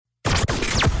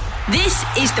This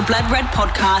is the Blood Red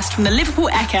podcast from the Liverpool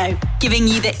Echo, giving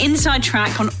you the inside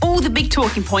track on all the big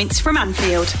talking points from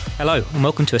Anfield. Hello and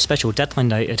welcome to a special deadline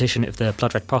day edition of the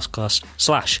Blood Red podcast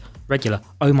 / regular.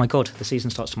 Oh my god, the season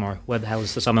starts tomorrow. Where the hell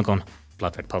is the summer gone?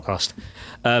 Blood Red podcast.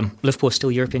 Liverpool are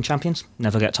still European champions.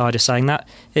 Never get tired of saying that.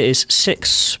 It is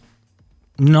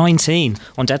 6:19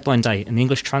 on deadline day and the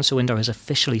English transfer window has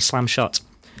officially slammed shut.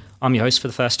 I'm your host for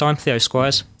the first time, Theo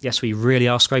Squires. Yes, we really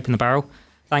are scraping the barrel.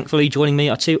 Thankfully, joining me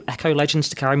are two Echo legends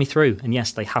to carry me through. And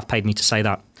yes, they have paid me to say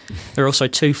that. There are also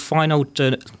two fine old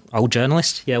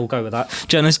journalists. Yeah, we'll go with that.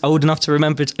 Journalists old enough to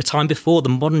remember a time before the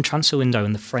modern transfer window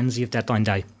and the frenzy of deadline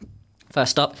day.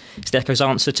 First up, it's the Echo's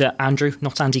answer to Andrew,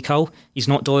 not Andy Cole. He's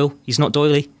not Doyle. He's not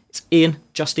Doyley. It's Ian,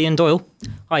 just Ian Doyle.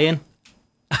 Hi, Ian.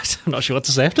 I'm not sure what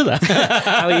to say after that.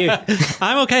 How are you?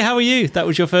 I'm okay. How are you? That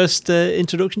was your first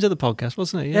introduction to the podcast,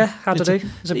 wasn't it? Yeah, how did I do?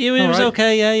 It was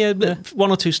okay, yeah.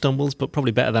 One or two stumbles, but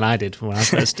probably better than I did when I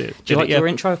first did. Do you like your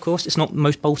intro, of course? It's not the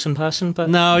most Bolton person, but...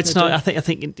 No, it's not. I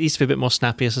think it needs to be a bit more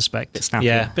snappy, I suspect. Bit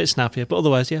snappier. Yeah, a bit snappier. But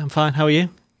otherwise, yeah, I'm fine. How are you?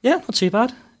 Yeah, not too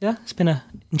bad. Yeah, it's been an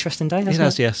interesting day, hasn't it? It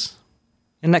has, yes.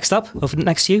 And next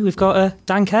to you, we've got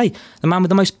Dan Kay, the man with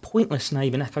the most pointless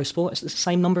name in Echo Sport. It's the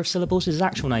same number of syllables as his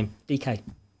actual name, DK.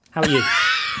 How are you?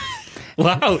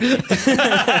 Wow.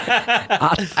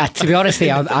 To be honest,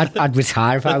 I'd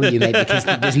retire if I were you, mate, because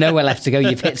there's nowhere left to go.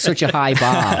 You've hit such a high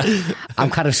bar. I'm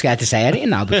kind of scared to say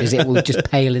anything now because it will just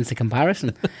pale into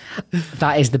comparison.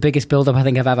 That is the biggest build-up I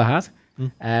think I've ever had.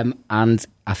 And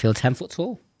I feel 10 foot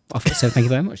tall off it, so thank you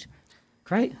very much.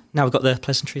 Great. Now we've got the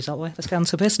pleasantries out of the way. Let's get on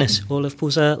to business. All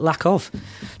Liverpool's lack of.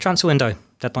 Transfer window.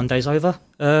 Deadline day's over.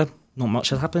 Not much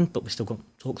has happened, but we've still got to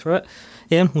talk through it.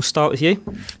 Ian, we'll start with you.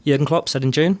 Jurgen Klopp said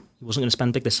in June he wasn't going to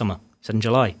spend big this summer. He said in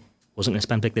July he wasn't going to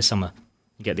spend big this summer.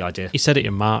 You get the idea. He said it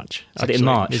in March. Said it in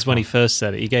March. Is when he first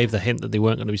said it. He gave the hint that they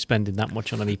weren't going to be spending that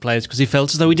much on any players because he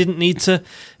felt as though he didn't need to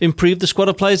improve the squad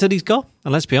of players that he's got.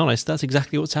 And let's be honest, that's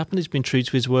exactly what's happened. He's been true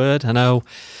to his word. I know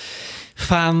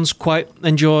fans quite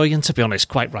enjoy, and to be honest,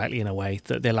 quite rightly in a way,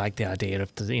 that they like the idea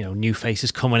of new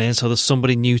faces coming in, so there's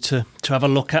somebody new to have a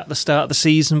look at the start of the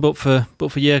season. But for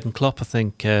Jurgen Klopp, I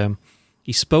think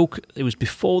he spoke. It was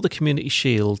before the Community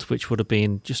Shield, which would have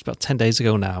been just about 10 days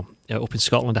ago now, up in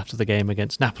Scotland after the game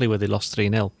against Napoli where they lost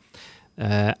 3-0,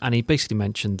 and he basically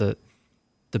mentioned that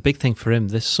the big thing for him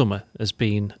this summer has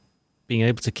been being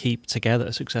able to keep together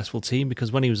a successful team,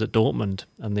 because when he was at Dortmund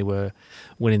and they were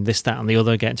winning this, that and the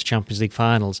other, getting to Champions League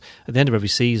finals, at the end of every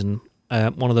season,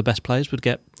 one of the best players would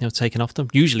get taken off them,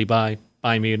 usually by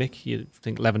Munich. You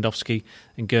think Lewandowski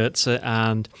and Goetze,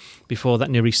 and before that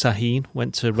Nuri Sahin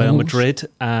went to Real Madrid.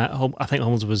 I think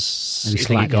Hummels was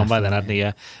gone by then, hadn't he?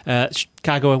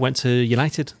 Kagawa went to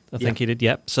United, I think he did,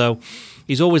 yep. So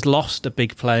he's always lost a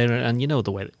big player, and you know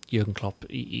the way that Jurgen Klopp,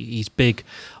 he's big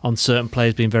on certain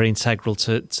players being very integral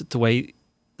to the way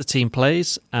the team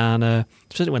plays, and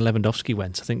especially when Lewandowski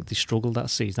went, I think they struggled that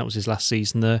season. That was his last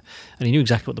season there, and he knew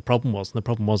exactly what the problem was, and the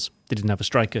problem was they didn't have a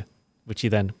striker, which he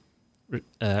then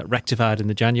rectified in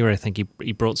the January. I think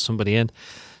he brought somebody in.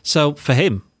 So for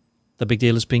him, the big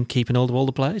deal has been keeping hold of all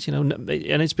the players, and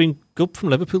it's been good from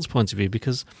Liverpool's point of view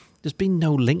because there's been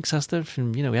no links, has there?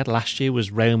 From, we had last year was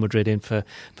Real Madrid in for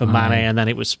Mane, and then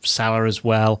it was Salah as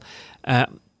well.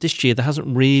 This year there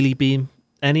hasn't really been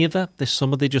any of that. This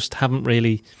summer they just haven't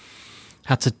really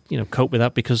had to cope with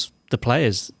that because the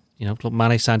players,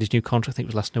 Mane signed his new contract, I think it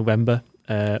was last November.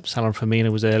 Salah and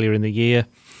Firmino was earlier in the year.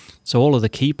 So all of the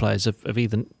key players have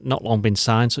either not long been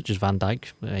signed, such as Van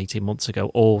Dijk 18 months ago,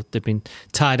 or they've been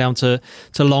tied down to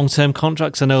long-term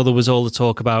contracts. I know there was all the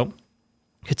talk about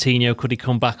Coutinho, could he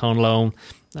come back on loan?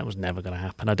 That was never going to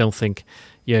happen. I don't think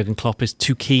Jurgen Klopp is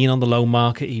too keen on the loan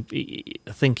market.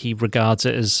 I think he regards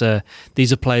it as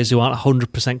these are players who aren't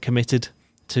 100% committed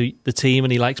to the team,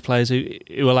 and he likes players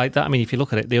who are like that. I mean, if you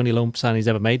look at it, the only loan signing he's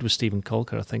ever made was Steven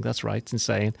Kolker. I think that's right in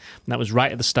saying. And that was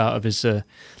right at the start of his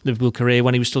Liverpool career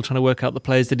when he was still trying to work out the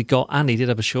players that he got, and he did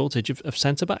have a shortage of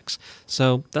centre-backs.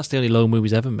 So that's the only loan move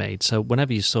he's ever made. So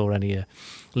whenever you saw any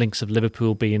links of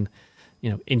Liverpool being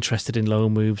interested in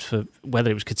loan moves, for whether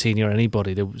it was Coutinho or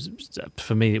anybody,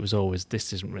 for me it was always,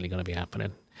 this isn't really going to be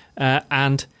happening.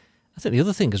 And I think the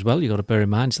other thing as well you've got to bear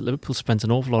in mind is that Liverpool spent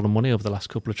an awful lot of money over the last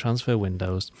couple of transfer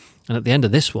windows, and at the end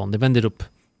of this one they've ended up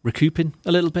recouping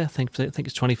a little bit. I think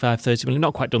it's 25-30 million,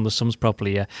 not quite done the sums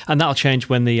properly yet, and that'll change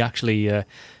when they actually are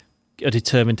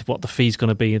determined what the fee's going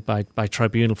to be by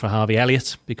tribunal for Harvey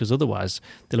Elliott, because otherwise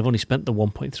they'll have only spent the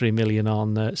 1.3 million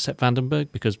on Sepp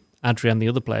Vandenberg, because Adrian, the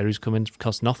other player who's come in,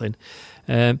 cost nothing.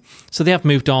 So they have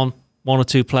moved on one or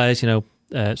two players, Simon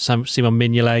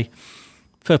Mignolet.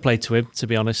 Fair play to him, to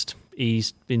be honest.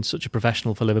 he's been such a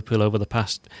professional for Liverpool over the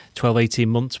past 12, 18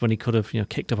 months when he could have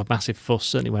kicked up a massive fuss,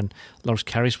 certainly when Loris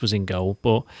Karius was in goal.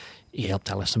 But he helped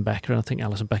Alisson Becker, and I think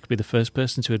Alisson Becker would be the first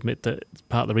person to admit that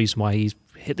part of the reason why he's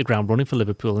hit the ground running for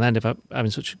Liverpool and ended up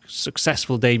having such a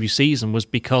successful debut season was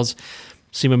because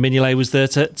Simon Mignolet was there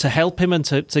to help him and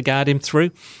to guide him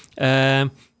through.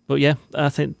 But yeah, I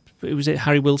think it was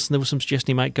Harry Wilson. There was some suggestion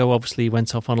he might go. Obviously, he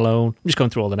went off on loan. I'm just going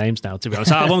through all the names now, to be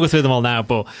honest. I won't go through them all now.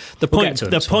 But the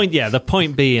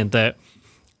point being that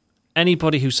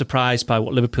anybody who's surprised by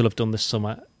what Liverpool have done this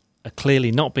summer are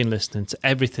clearly not been listening to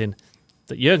everything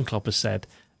that Jurgen Klopp has said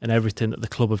and everything that the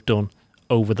club have done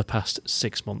over the past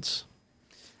 6 months.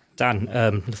 Dan,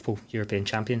 Liverpool European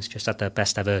champions, just had their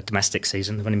best ever domestic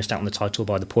season. They've only missed out on the title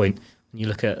by the point. When you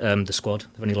look at the squad,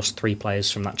 they've only lost 3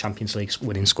 players from that Champions League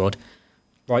winning squad.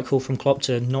 Right call from Klopp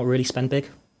to not really spend big?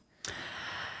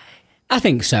 I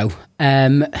think so.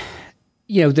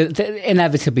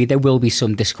 Inevitably there will be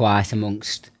some disquiet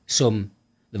amongst some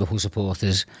Liverpool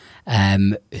supporters.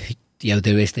 There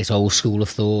is this old school of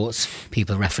thoughts.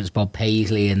 People reference Bob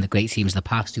Paisley and the great teams of the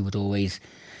past who would always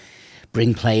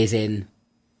bring players in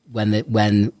when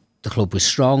the club was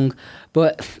strong.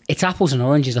 But it's apples and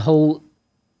oranges. The whole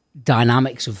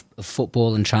dynamics of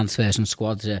football and transfers and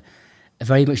squads are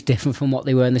very much different from what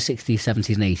they were in the 60s,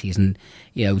 70s and 80s. And,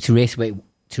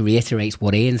 to reiterate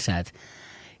what Ian said,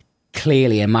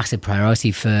 clearly a massive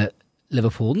priority for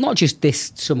Liverpool, not just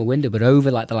this summer window, but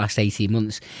over the last 18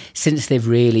 months, since they've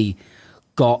really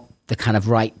got the kind of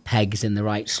right pegs in the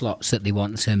right slots that they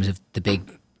want in terms of the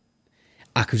big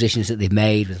acquisitions that they've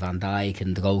made with Van Dijk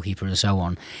and the goalkeeper and so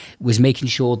on, was making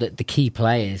sure that the key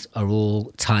players are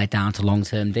all tied down to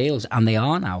long-term deals, and they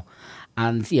are now.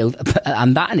 And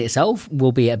and that in itself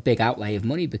will be a big outlay of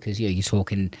money because you're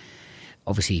talking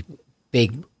obviously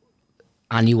big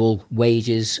annual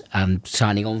wages and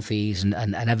signing on fees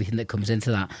and everything that comes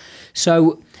into that.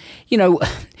 So,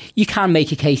 you can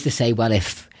make a case to say, well,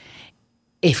 if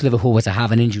Liverpool were to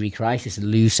have an injury crisis and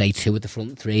lose, say, 2 of the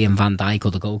front 3 and Van Dijk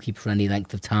or the goalkeeper for any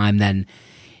length of time, then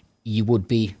you would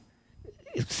be,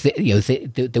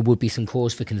 there would be some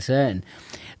cause for concern.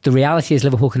 The reality is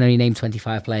Liverpool can only name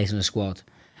 25 players in a squad.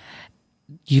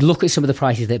 You look at some of the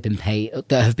prices that have been paid,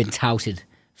 that have been touted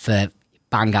for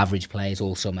bang average players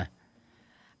all summer,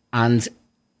 and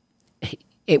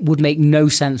it would make no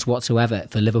sense whatsoever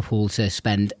for Liverpool to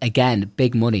spend, again,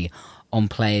 big money on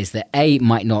players that A,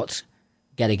 might not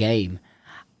get a game,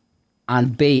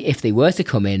 and B, if they were to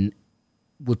come in,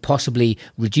 would possibly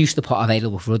reduce the pot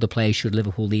available for other players should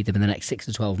Liverpool need them in the next 6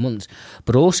 to 12 months.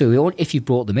 But also, if you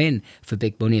brought them in for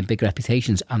big money and big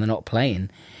reputations and they're not playing,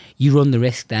 you run the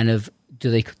risk then of do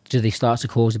they start to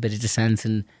cause a bit of dissent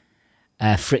and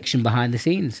friction behind the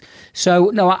scenes.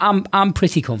 So no, I'm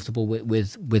pretty comfortable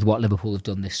with what Liverpool have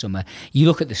done this summer. You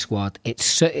look at the squad;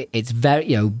 it's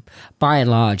very by and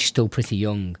large still pretty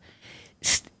young.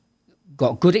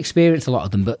 Got good experience, a lot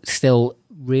of them, but still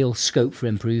real scope for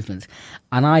improvement.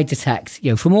 And I detect,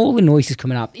 from all the noises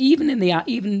coming up, even in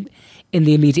the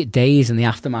immediate days and the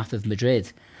aftermath of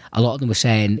Madrid, a lot of them were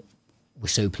saying, "We're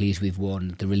so pleased we've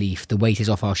won. The relief, the weight is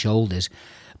off our shoulders."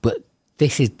 But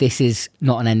this is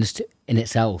not an end in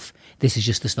itself. This is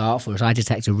just the start for us. I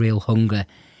detect a real hunger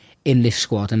in this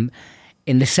squad, and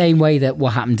in the same way that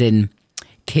what happened in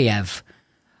Kiev,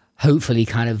 hopefully,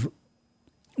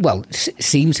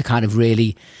 seems to kind of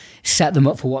really set them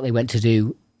up for what they went to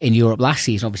do in Europe last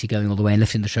season, obviously going all the way and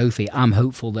lifting the trophy. I'm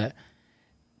hopeful that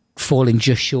falling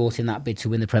just short in that bid to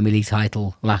win the Premier League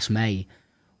title last May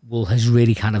has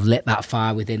really kind of lit that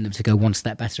fire within them to go one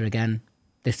step better again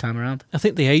this time around. I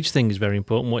think the age thing is very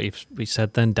important, what we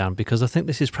said then, Dan, because I think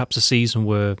this is perhaps a season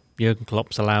where Jurgen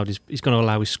Klopp's he's going to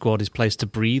allow his squad, his players to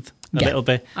breathe a little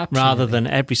bit, absolutely. Rather than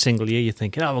every single year you're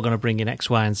thinking, we're going to bring in X,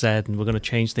 Y and Z and we're going to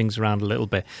change things around a little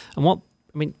bit. And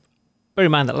bear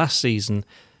in mind that last season,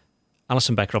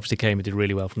 Alisson Becker obviously came and did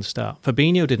really well from the start.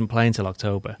 Fabinho didn't play until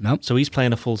October. Nope. So he's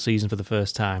playing a full season for the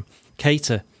first time.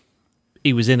 Keita,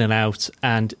 he was in and out,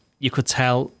 and you could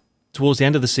tell towards the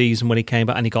end of the season when he came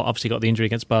back, and he obviously got the injury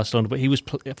against Barcelona, but he was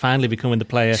finally becoming the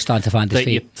player starting to find his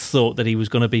feet. You thought that he was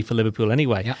going to be for Liverpool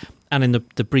anyway. Yeah. And in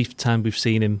the brief time we've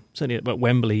seen him, certainly at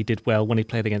Wembley, he did well when he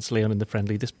played against Lyon in the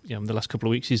friendly. The last couple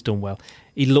of weeks he's done well.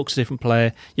 He looks a different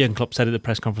player. Jurgen Klopp said at the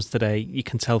press conference today, you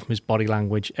can tell from his body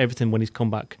language, everything when he's come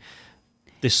back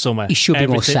this summer. He should be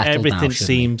more settled now, everything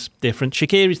seems different.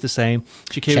 Shaqiri's the same.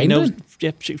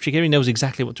 Shaqiri knows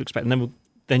exactly what to expect. And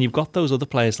then you've got those other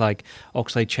players like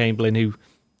Oxlade-Chamberlain who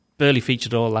barely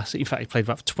featured at all last season. In fact, he played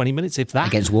about 20 minutes, if that.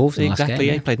 Against Wolves in the last game,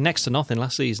 he played next to nothing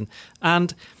last season.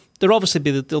 And there'll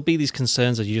be these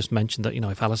concerns, as you just mentioned, that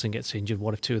if Alisson gets injured,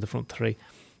 what if 2 of the front 3?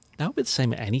 that would be the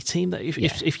same at any team. That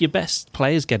if your best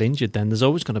players get injured, then there's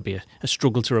always going to be a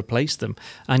struggle to replace them.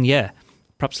 And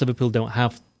perhaps Liverpool don't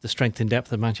have the strength and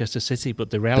depth of Manchester City, but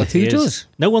the reality is does?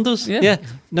 No one does. Yeah.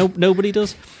 Nobody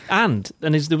does. And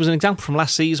there was an example from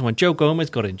last season when Joe Gomez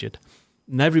got injured.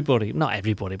 And not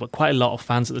everybody, but quite a lot of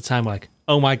fans at the time were like,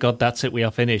 oh my God, that's it, we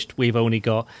are finished. We've only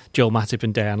got Joel Matip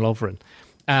and Dejan Lovren.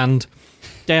 And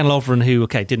Dejan Lovren, who,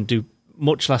 didn't do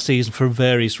much last season for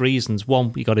various reasons.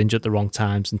 One, he got injured at the wrong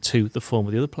times, and two, the form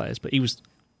of the other players. But he was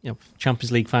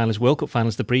Champions League finalist, World Cup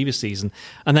finalist the previous season.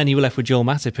 And then you were left with Joel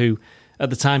Matip, who at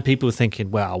the time people were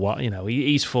thinking, well, what,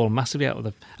 he's fallen massively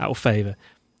out of favour.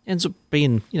 Ends up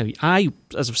being,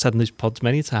 as I've said in these pods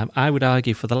many times, I would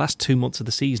argue for the last 2 months of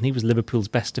the season, he was Liverpool's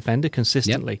best defender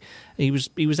consistently. Yep.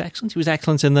 He was excellent. He was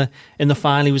excellent in the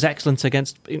final. He was excellent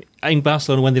in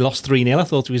Barcelona when they lost 3-0. I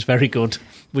thought he was very good.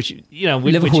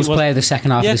 Liverpool's player of the second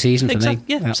half of the season for me.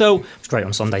 Yeah. So it's great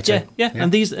on Sunday too. Yeah.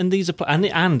 And these are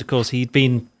and of course he'd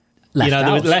been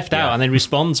left out, and then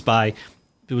responds by.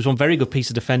 There was one very good piece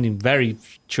of defending very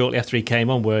shortly after he came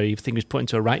on where he was put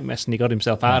into a right mess and he got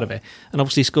himself out of it. And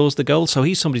obviously he scores the goal,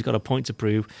 so somebody's got a point to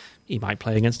prove. He might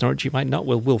play against Norwich, he might not.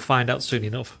 We'll find out soon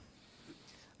enough.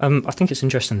 I think it's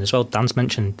interesting as well. Dan's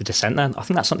mentioned the descent there. I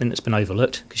think that's something that's been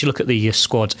overlooked because you look at the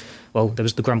squad. Well, there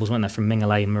was the grumbles, weren't there, from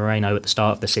Mignolet and Moreno at the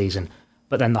start of the season.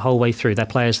 But then the whole way through, they're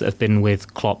players that have been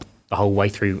with Klopp the whole way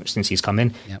through since he's come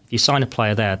in. Yep. If you sign a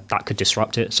player there, that could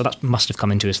disrupt it. So that must have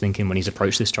come into his thinking when he's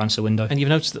approached this transfer window. And you've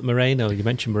noticed that you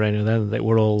mentioned Moreno there, they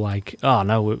were all like, oh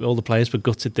no, all the players were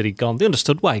gutted that he'd gone. They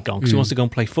understood why he'd gone, because he wants to go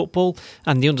and play football,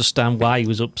 and they understand why he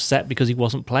was upset because he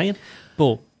wasn't playing.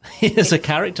 But as a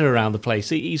character around the place,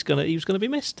 he was going to be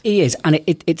missed. He is, and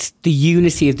it's the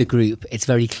unity of the group. It's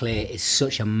very clear. It's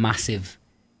such a massive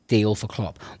deal for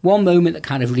Klopp. One moment that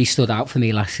kind of really stood out for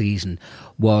me last season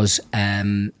was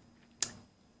it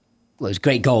was a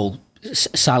great goal,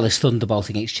 Salah's thunderbolt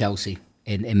against Chelsea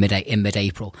in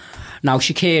mid-April. Now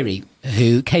Shaqiri,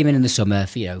 who came in the summer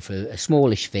for a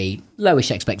smallish fee, lowish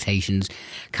expectations,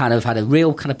 kind of had a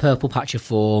real kind of purple patch of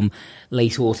form,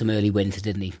 late autumn, early winter,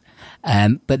 didn't he?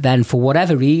 But then for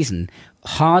whatever reason,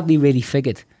 hardly really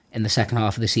figured in the second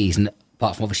half of the season,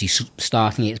 apart from obviously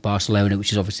starting against Barcelona,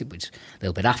 which is obviously a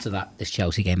little bit after that, this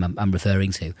Chelsea game I'm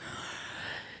referring to.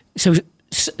 So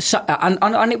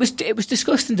and it was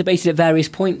discussed and debated at various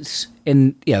points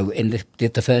in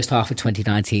the first half of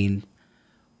 2019.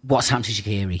 What's happened to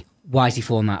Shaqiri? Why is he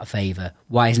falling out of favour?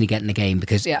 Why isn't he getting the game?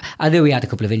 Because I know he had a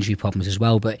couple of injury problems as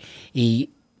well, but he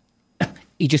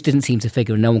just didn't seem to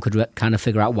figure, and no one could kind of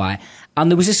figure out why.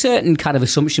 And there was a certain kind of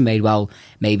assumption made, well,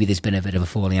 maybe there's been a bit of a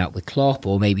falling out with Klopp,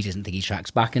 or maybe he doesn't think he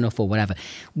tracks back enough, or whatever.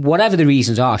 Whatever the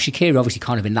reasons are, Shaqiri obviously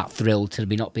can't have been that thrilled to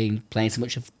be not playing so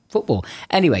much of football.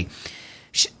 Anyway,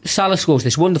 Salah scores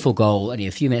this wonderful goal, and a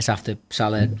few minutes after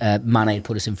Salah, Mane had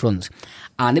put us in front.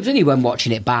 And it was only when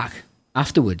watching it back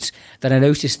afterwards that I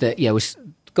noticed that,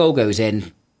 goal goes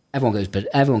in, everyone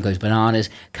goes bananas,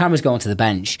 cameras go onto the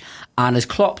bench, and as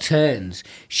Klopp turns,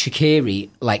 Shaqiri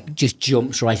just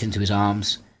jumps right into his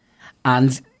arms.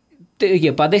 And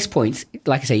by this point,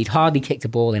 like I say, he'd hardly kicked a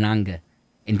ball in anger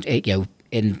in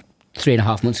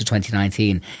 3.5 months of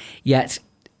 2019. Yet,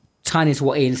 tying into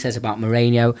what Ian says about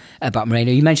Moreno,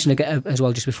 you mentioned as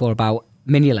well just before about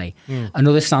Mignolet.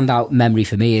 Another standout memory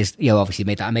for me is, obviously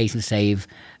made that amazing save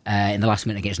in the last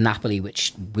minute against Napoli,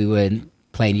 which we were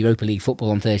playing Europa League football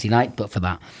on Thursday night, but for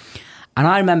that. And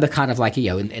I remember kind of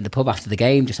in the pub after the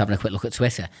game, just having a quick look at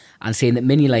Twitter and seeing that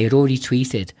Mignolet had already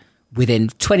tweeted within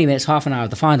 20 minutes, half an hour of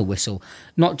the final whistle,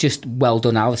 not just well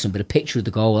done Alisson, but a picture of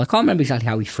the goal. I can't remember exactly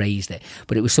how he phrased it,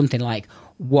 but it was something like,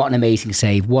 what an amazing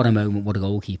save, what a moment, what a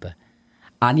goalkeeper.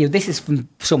 And this is from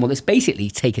someone that's basically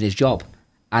taken his job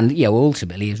and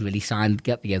ultimately has really signed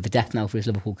the death knell for his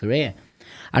Liverpool career.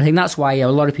 And I think that's why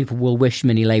a lot of people will wish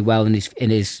Mignolet well in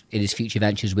his future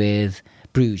ventures with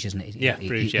Bruges, isn't it? Yeah,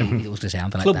 Bruges. Yeah. He was going to say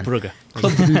Club Brugge.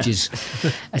 Club Bruges,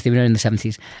 as they were known in the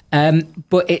 70s.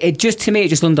 But it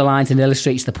just underlines and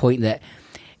illustrates the point that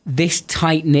this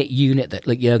tight knit unit that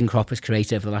Jurgen Klopp has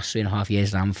created over the last 3.5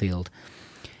 years at Anfield,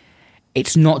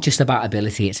 it's not just about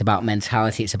ability, it's about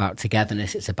mentality, it's about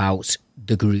togetherness, it's about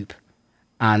the group.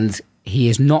 And he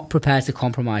is not prepared to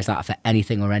compromise that for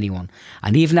anything or anyone.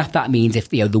 And even if that means if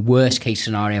the worst case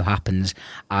scenario happens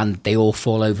and they all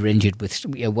fall over injured,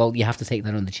 you have to take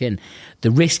that on the chin.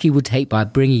 The risk he would take by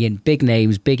bringing in big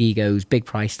names, big egos, big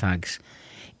price tags,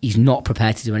 he's not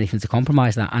prepared to do anything to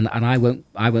compromise that. And I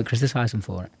won't criticise him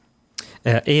for it.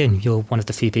 Ian, you're one of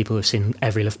the few people who've seen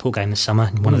every Liverpool game this summer,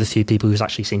 and one of the few people who's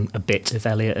actually seen a bit of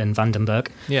Elliott and Vandenberg.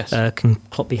 Yes. Can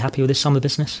Klopp be happy with his summer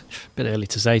business? Bit early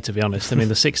to say, to be honest. I mean,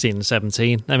 the 16 and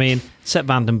 17. I mean, Sepp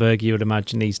Vandenberg, you would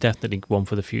imagine he's definitely one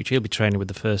for the future. He'll be training with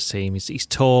the first team. He's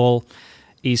tall.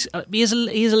 He is a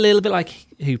little bit like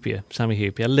Hyypiä, Sami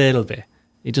Hyypiä, a little bit.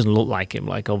 He doesn't look like him,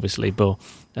 obviously, but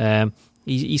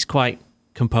he's quite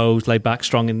composed, laid back,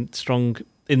 strong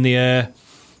in the air.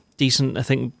 Decent. I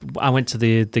think I went to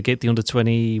the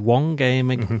under-21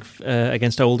 game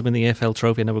against Oldham in the EFL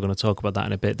Trophy. I know we're going to talk about that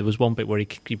in a bit. There was one bit where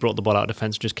he brought the ball out of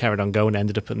defence, just carried on going,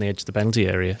 ended up on the edge of the penalty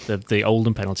area, the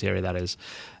Oldham penalty area, that is.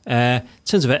 In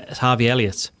terms of it, Harvey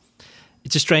Elliott,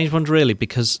 it's a strange one, really,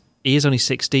 because he is only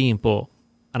 16, and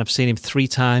I've seen him 3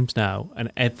 times now,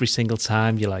 and every single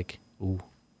time you're like, ooh.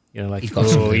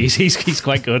 He's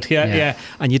quite good. Yeah.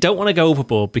 And you don't want to go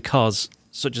overboard because,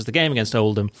 such as the game against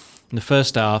Oldham, in the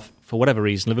first half, for whatever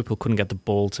reason, Liverpool couldn't get the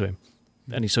ball to him.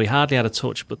 And so he hardly had a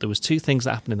touch, but there was 2 things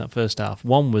that happened in that first half.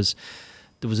 One was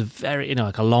there was a very,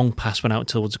 a long pass went out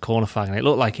towards the corner flag, and it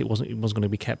looked like it wasn't going to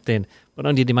be kept in. But not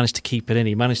only did he manage to keep it in,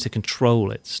 he managed to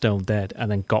control it stone dead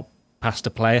and then got past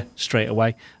a player straight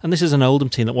away. And this is an Oldham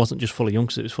team that wasn't just full of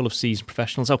youngsters, it was full of seasoned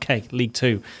professionals. Okay, League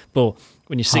Two, but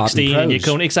when you're 16 and you're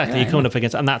coming up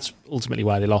against, and that's ultimately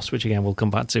why they lost, which again we'll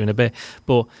come back to in a bit.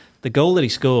 But the goal that he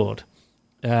scored,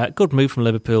 good move from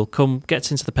Liverpool, gets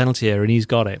into the penalty area and he's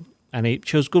got it. And he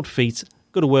shows good feet,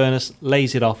 good awareness,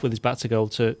 lays it off with his back to goal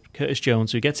to Curtis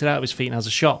Jones, who gets it out of his feet and has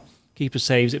a shot. Keeper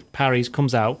saves it, parries,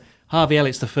 comes out. Harvey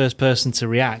Elliott's the first person to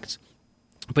react.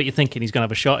 But you're thinking he's going to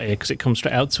have a shot here because it comes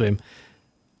straight out to him.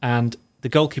 And the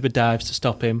goalkeeper dives to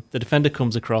stop him. The defender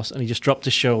comes across and he just dropped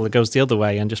his shoulder, goes the other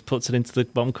way and just puts it into the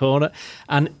bottom corner.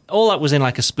 And all that was in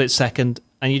like a split second.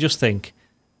 And you just think,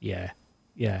 yeah,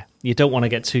 you don't want to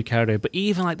get too carried away. But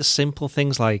even like the simple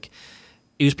things like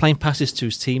he was playing passes to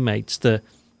his teammates that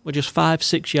were just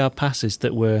 5-6 yard passes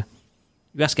that were,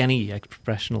 you ask any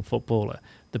professional footballer,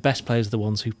 the best players are the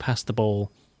ones who pass the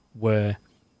ball where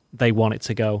they want it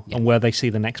to go and where they see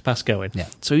the next pass going. Yeah.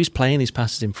 So he's playing these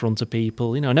passes in front of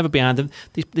people, never behind them.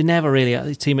 They never really,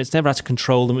 his teammates never had to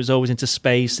control them. It was always into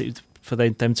space for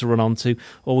them to run onto,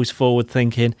 always forward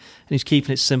thinking. And he's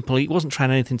keeping it simple. He wasn't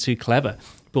trying anything too clever,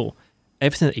 but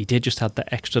everything that he did just had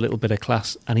that extra little bit of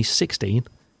class. And he's 16.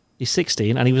 He's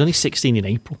 16, and he was only 16 in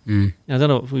April. I don't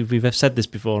know if we've said this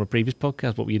before on a previous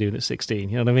podcast, what were you doing at 16?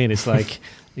 You know what I mean? It's like,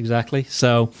 exactly.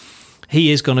 So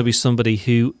he is going to be somebody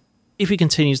who, if he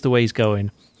continues the way he's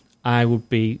going, I would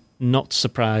be not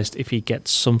surprised if he gets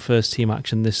some first-team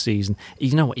action this season.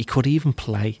 You know what? He could even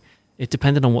play. It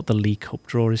depended on what the League Cup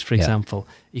draw is, for example.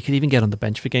 He could even get on the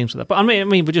bench for games like that. But I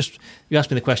mean, you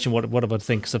asked me the question, what I would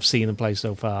think, because I've seen him play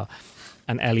so far.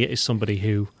 And Elliott is somebody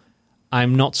who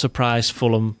I'm not surprised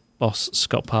Fulham boss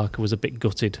Scott Parker was a bit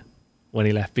gutted when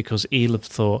he left, because he'll have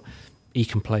thought he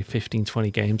can play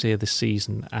 15-20 games here this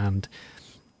season and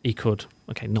he could,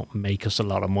 not make us a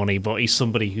lot of money, but he's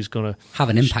somebody who's going to have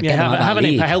an impact. Have an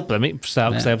impact, help them. Because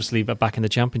they obviously back in the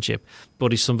Championship,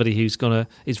 but he's somebody who's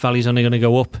his value's only going to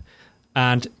go up,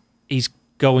 and he's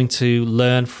going to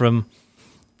learn from.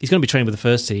 He's going to be training with the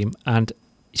first team, and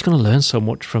he's going to learn so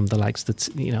much from the likes that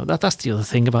that's the other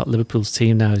thing about Liverpool's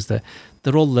team now, is that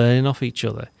they're all learning off each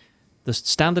other. The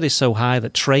standard is so high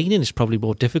that training is probably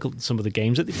more difficult than some of the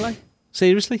games that they play.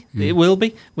 Seriously, it will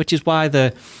be, which is why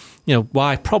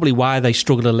why they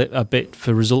struggled a bit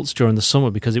for results during the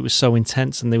summer, because it was so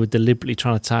intense and they were deliberately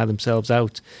trying to tire themselves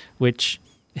out. Which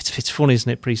it's funny,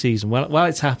 isn't it? Pre-season, while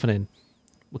it's happening,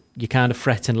 you're kind of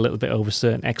fretting a little bit over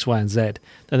certain X, Y, and Z.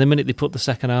 Then the minute they put the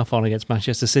second half on against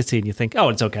Manchester City, and you think, oh,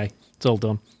 it's okay, it's all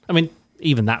done. I mean,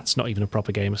 even that's not even a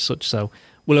proper game as such. So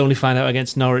we'll only find out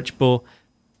against Norwich. But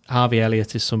Harvey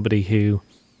Elliott is somebody who,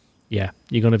 you're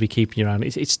going to be keeping your eye on.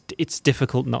 It's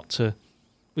difficult not to.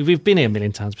 We've been here a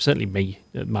million times, but certainly me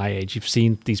at my age, you've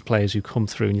seen these players who come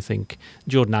through and you think,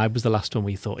 Jordan Ibe was the last one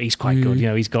we thought, he's quite good,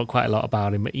 he's got quite a lot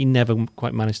about him, but he never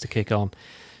quite managed to kick on.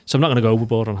 So I'm not going to go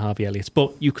overboard on Harvey Elliott,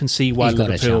 but you can see why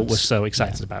Liverpool was so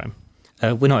excited about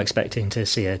him. We're not expecting to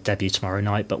see a debut tomorrow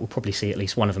night, but we'll probably see at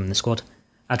least one of them in the squad.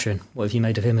 Adrian, what have you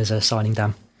made of him as a signing,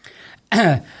 Dan?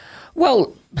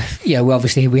 Well,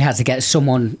 obviously we had to get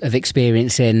someone of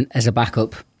experience in as a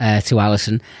backup to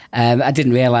Alisson. I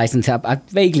didn't realise until I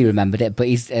vaguely remembered it, but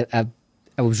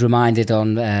I was reminded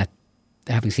on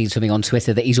having seen something on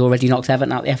Twitter that he's already knocked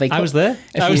Everton out the FA Cup. I was there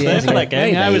for that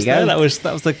game. I was there. That was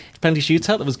the penalty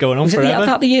shootout that was going on forever. Was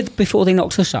that the year before they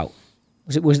knocked us out?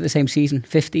 Was it the same season?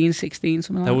 15, 16,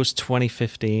 something like that? That was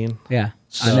 2015. Yeah,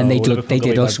 so and then they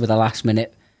did us with a last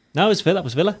minute. No, it was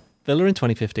Villa. Villa in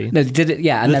 2015. No, they did it,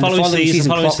 yeah. And then the following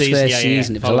season, Klopp's first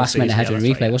season, it was a last-minute header and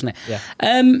replay, wasn't it?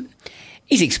 Yeah.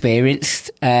 He's experienced.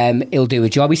 He'll do a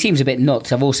job. He seems a bit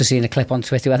nuts. I've also seen a clip on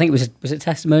Twitter. I think was it a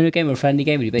testimonial game or a friendly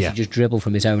game where he basically just dribbled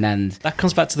from his own end. That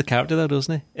comes back to the character, though,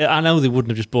 doesn't it? I know they wouldn't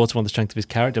have just bought him on the strength of his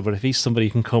character, but if he's somebody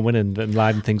who can come in and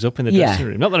liven things up in the dressing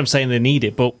room, not that I'm saying they need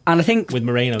it, but and I think with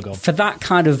Moreno gone, for that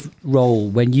kind of role,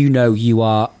 when you know you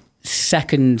are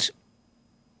second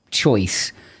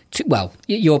choice,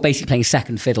 you're basically playing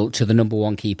second fiddle to the number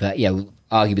one keeper.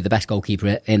 Arguably the best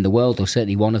goalkeeper in the world, or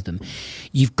certainly one of them.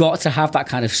 You've got to have that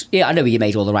kind of... Yeah, I know he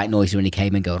made all the right noises when he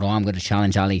came and going, I'm going to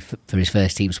challenge Ali for his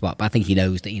first team spot, but I think he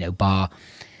knows that, bar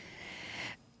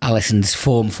Alisson's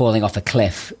form falling off a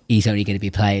cliff, he's only going to be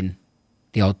playing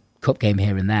the odd cup game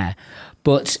here and there.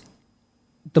 But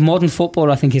the modern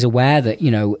footballer, I think, is aware that,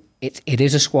 it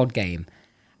is a squad game.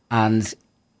 And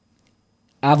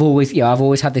I've always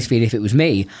had this feeling, if it was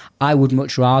me, I would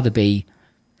much rather be...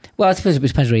 Well, I suppose it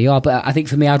depends where you are, but I think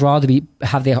for me, I'd rather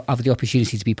have the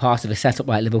opportunity to be part of a setup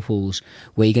like Liverpool's,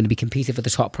 where you're going to be competing for the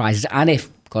top prizes. And if,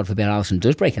 God forbid, Alisson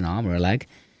does break an arm or a leg,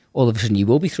 all of a sudden you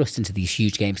will be thrust into these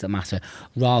huge games that matter,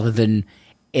 rather than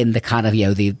in the kind of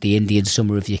the Indian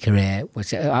summer of your career.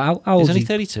 He's only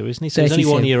 32, isn't he? So he's only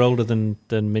 1 year older than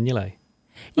Mignolet.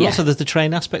 And also, there's the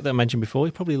train aspect that I mentioned before.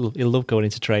 He'll love going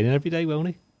into training every day, won't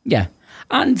he? Yeah,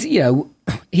 and he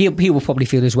will probably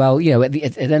feel as well. At the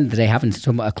end of the day, having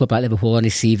a club like Liverpool on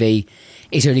his CV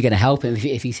is only going to help him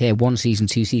if he's here 1 season,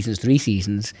 2 seasons, 3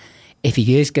 seasons. If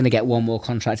he is going to get one more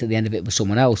contract at the end of it with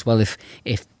someone else, well, if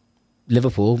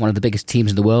Liverpool, one of the biggest teams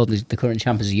in the world, the current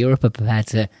champions of Europe, are prepared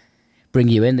to bring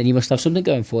you in, then you must have something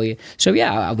going for you. So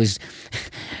yeah, I was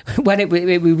when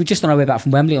we were just on our way back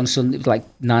from Wembley on Sunday. It was like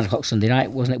 9 o'clock Sunday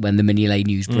night, wasn't it, when the Mignolet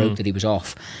news broke that he was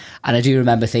off. And I do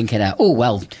remember thinking,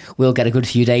 we'll get a good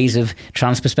few days of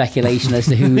transfer speculation as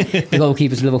to who the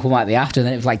goalkeepers of Liverpool might be after. And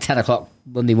then it was like 10 o'clock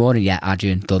Monday morning. Yeah,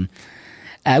 Adrian, done.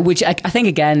 Which I think,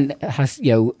 again, has,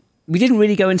 we didn't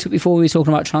really go into it before we were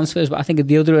talking about transfers, but I think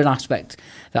the other aspect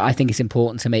that I think is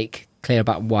important to make clear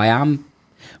about why I'm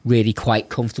really quite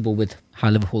comfortable with how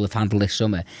Liverpool have handled this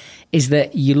summer is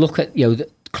that you look at, the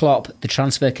Klopp, the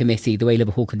transfer committee, the way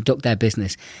Liverpool conduct their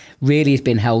business really has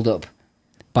been held up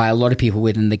by a lot of people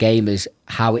within the game as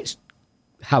how it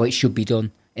should be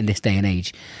done in this day and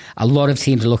age. A lot of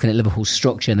teams are looking at Liverpool's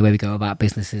structure and the way we go about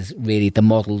business as really the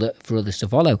model for others to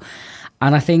follow.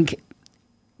 And I think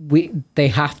they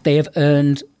have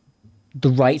earned the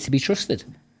right to be trusted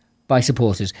by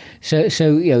supporters. So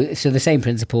the same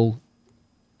principle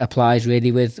applies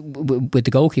really with the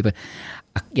goalkeeper.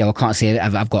 I can't say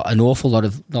I've got an awful lot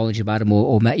of knowledge about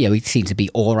him, he seemed to be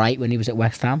all right when he was at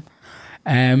West Ham.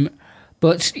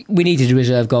 But we needed a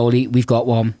reserve goalie. We've got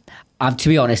one. To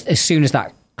be honest, as soon as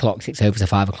that clock ticks over to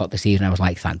 5 o'clock this evening, I was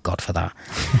like, thank God for that.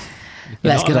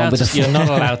 Let's get on with the... You're not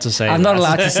allowed to say that. I'm not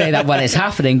allowed to say that when it's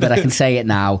happening, but I can say it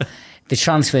now. The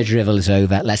transfer drivel is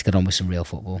over. Let's get on with some real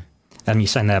football. You're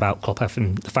saying there about Klopp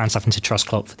having the fans having to trust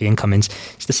Klopp for the incomings.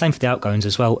 It's the same for the outgoings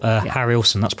as well. Harry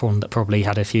Wilson, that's one that probably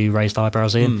had a few raised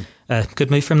eyebrows in.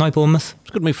 Good move for him, though, Bournemouth. It's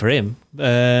a good move for him.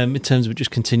 In terms of it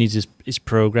just continues his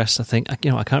progress, I think. I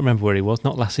can't remember where he was.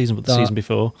 Not last season, but the season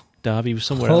before. Derby was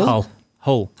somewhere else.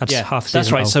 Hull. Half a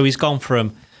that's right. Hull. So he's gone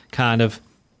from kind of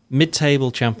mid-table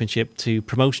championship to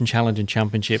promotion challenge and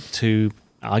championship to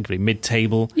arguably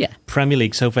mid-table Premier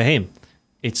League. So for him,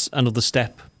 it's another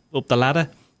step up the ladder.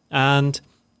 And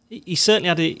he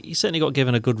certainly got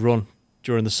given a good run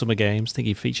during the summer games. I think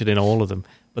he featured in all of them.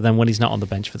 But then when he's not on the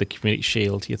bench for the Community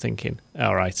Shield, you're thinking,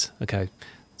 all right, okay,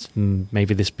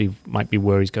 maybe this might be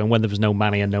where he's going. When there was no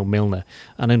Manny and no Milner,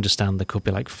 and I understand there could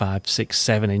be like 5, 6,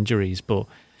 7 injuries, but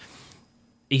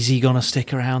is he going to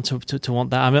stick around to want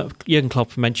that? I mean, Jurgen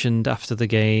Klopp mentioned after the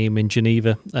game in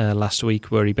Geneva last week,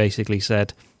 where he basically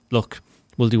said, look,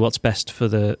 we'll do what's best for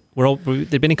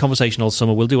they've been in conversation all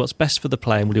summer. We'll do what's best for the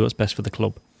player and we'll do what's best for the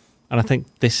club. And I think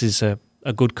this is a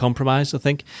good compromise. I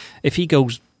think if he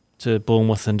goes to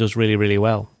Bournemouth and does really, really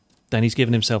well, then he's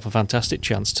given himself a fantastic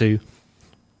chance to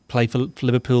play for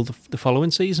Liverpool the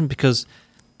following season, because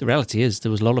the reality is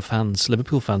there was a lot of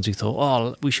Liverpool fans who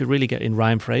thought, we should really get in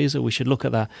Ryan Fraser. We should look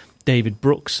at that David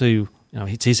Brooks, who,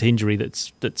 it's his injury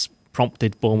that's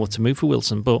prompted Bournemouth to move for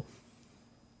Wilson. But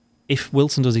if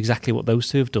Wilson does exactly what those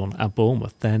two have done at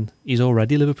Bournemouth, then he's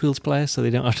already Liverpool's player, so they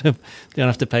don't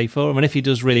have to pay for him. And if he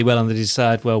does really well and they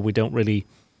decide, well, we don't really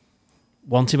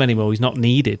want him anymore, he's not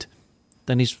needed,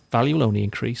 then his value will only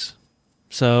increase.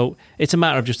 So it's a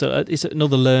matter of it's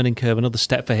another learning curve, another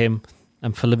step for him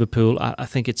and for Liverpool. I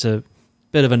think it's a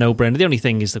bit of a no-brainer. The only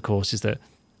thing is, of course, is that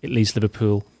it leaves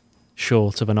Liverpool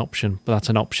short of an option, but that's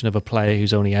an option of a player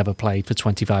who's only ever played for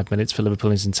 25 minutes for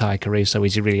Liverpool in his entire career, so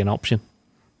is he really an option?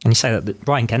 And you say that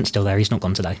Ryan Kent's still there, he's not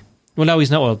gone today. Well, no,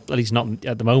 he's not. Well, at least not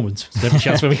at the moment. There's every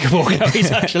chance when we can walk out, he's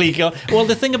actually gone. Well,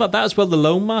 the thing about that as well, the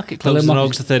loan market closes on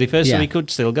August the 31st, so he could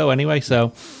still go anyway,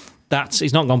 so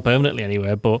he's not gone permanently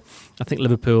anywhere, but I think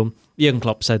Liverpool, Jurgen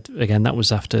Klopp said, again, that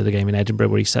was after the game in Edinburgh,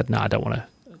 where he said, no, I don't want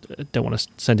to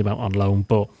send him out on loan,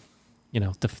 but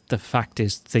the fact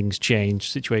is things change,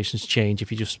 situations change.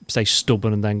 If you just stay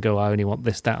stubborn and then go, I only want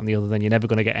this, that and the other, then you're never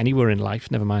going to get anywhere in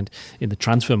life, never mind in the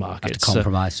transfer market. Have to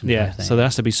compromise. So there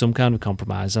has to be some kind of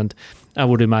compromise, and I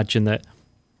would imagine that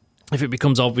if it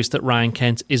becomes obvious that Ryan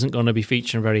Kent isn't going to be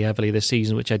featuring very heavily this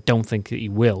season, which I don't think that he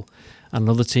will, and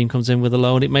another team comes in with a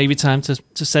loan, it may be time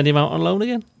to send him out on loan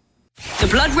again. The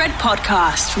Blood Red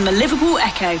Podcast from the Liverpool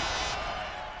Echo.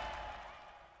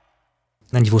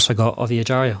 Then you've also got Ovie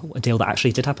Ejaria, a deal that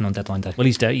actually did happen on deadline day. Well,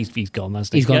 he's dead. He's gone.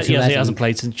 Hasn't he? He's gone. He hasn't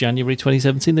played since January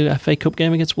 2017, the FA Cup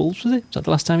game against Wolves, was it? Was that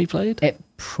the last time he played? It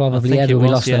probably, we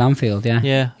lost at Anfield,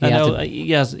 Yeah,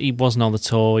 he wasn't on the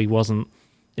tour. He wasn't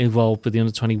involved with the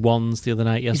under-21s the other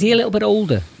night. Is he a little bit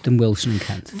older than Wilson and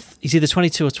Kent? He's either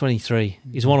 22 or 23.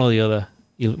 He's one or the other.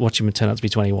 You'll watch him turn out to be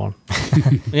 21.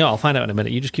 I'll find out in a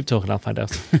minute. You just keep talking, I'll find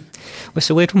out. Well, it's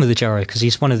a weird one with Ejaria because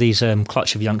he's one of these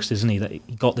clutch of youngsters, isn't he? That he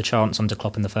got the chance under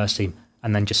Klopp in the first team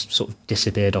and then just sort of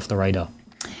disappeared off the radar.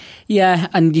 Yeah,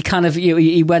 and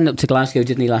he went up to Glasgow,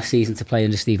 didn't he, last season to play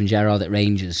under Steven Gerrard at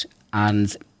Rangers.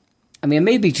 And I mean,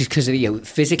 maybe just because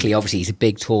physically, obviously, he's a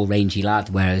big, tall, rangy lad,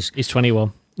 whereas he's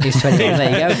 21. He's 21.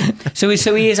 There you go.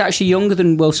 So he is actually younger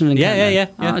than Wilson and Kent. Yeah.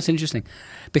 Oh, that's interesting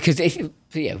because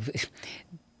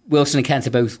Wilson and Kent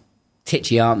are both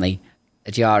titchy, aren't they?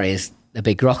 Ejaria is a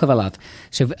big rock of a lad.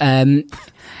 So,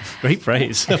 great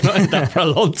phrase. I've not heard that for a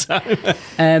long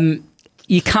time.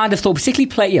 You kind of thought,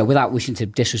 particularly without wishing to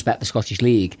disrespect the Scottish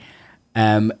League,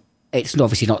 it's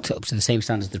obviously not up to the same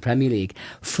standards as the Premier League.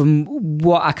 From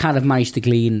what I kind of managed to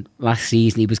glean last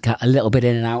season, he was a little bit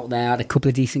in and out there, had a couple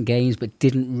of decent games, but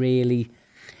didn't really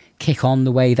kick on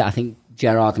the way that I think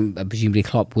Gerrard and presumably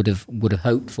Klopp would have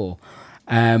hoped for.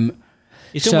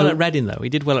 He's done well at Reading, though. He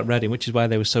did well at Reading, which is why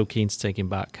they were so keen to take him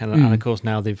back. And of course,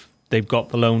 now they've got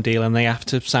the loan deal, and they have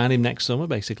to sign him next summer,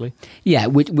 basically. Yeah,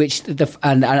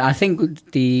 and I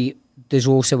think there's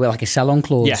also like a sell-on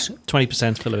clause. Yeah,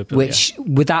 20% for Liverpool. Which,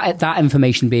 with that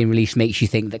information being released, makes you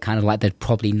think that kind of like they're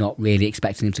probably not really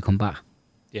expecting him to come back.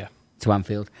 Yeah. To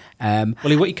Anfield. Well,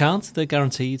 he can't. They're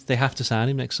guaranteed. They have to sign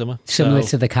him next summer. Similar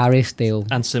to the Karius deal.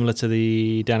 And similar to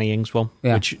the Danny Ings one,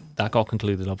 which that got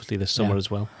concluded, obviously, this summer as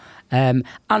well. And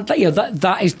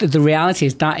that is the reality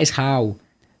is that is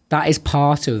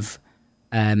part of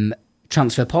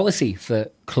transfer policy for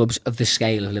clubs of the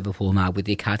scale of Liverpool now, with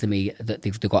the academy that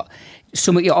they've got.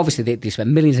 Obviously they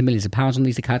spend millions and millions of pounds on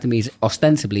these academies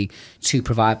ostensibly to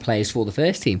provide players for the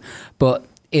first team, but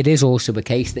it is also a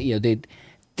case that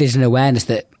there's an awareness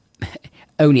that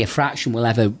only a fraction will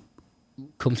ever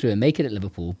come through and make it at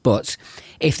Liverpool. But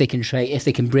if they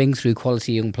can bring through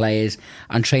quality young players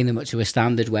and train them up to a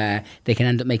standard where they can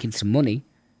end up making some money,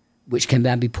 which can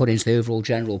then be put into the overall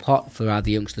general pot for either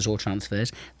youngsters or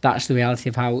transfers, that's the reality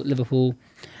of how Liverpool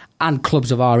and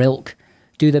clubs of our ilk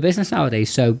do their business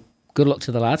nowadays. So good luck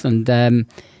to the lads, and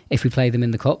if we play them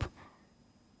in the Cup,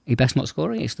 he best not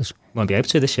score against us. Won't be able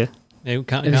to this year. Yeah, of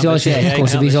course,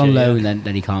 if he's on loan,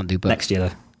 then he can't do. But next year,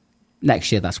 though.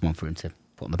 Next year, that's one for him to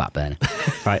put on the back burner.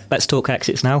 Right, let's talk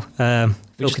exits now.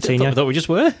 Phil Coutinho. I thought we just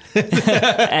were.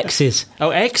 X's. Oh,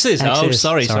 X's. Oh,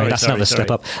 sorry. That's another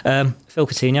step up. Phil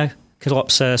Coutinho.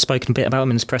 Klopp's spoken a bit about him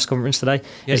in his press conference today.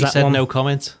 Yeah, he said no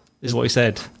comment, is what he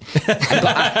said.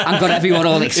 I've got everyone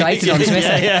all excited on Twitter.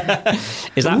 Yeah.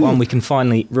 Is that one we can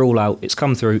finally rule out? It's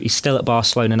come through. He's still at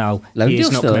Barcelona now. He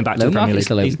is not coming back to the Premier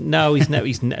League.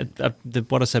 He's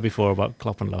what I said before about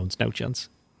Klopp and loans, no chance.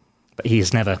 But he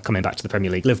is never coming back to the Premier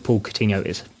League. Liverpool Coutinho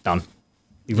is done.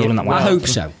 You're ruling that one out. I hope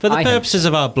so. For the purposes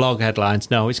of our blog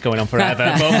headlines, no, it's going on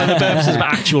forever. But for the purposes of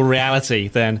actual reality,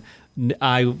 then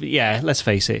let's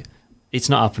face it. It's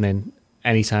not happening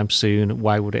anytime soon.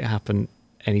 Why would it happen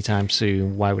anytime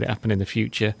soon? Why would it happen in the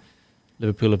future?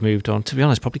 Liverpool have moved on. To be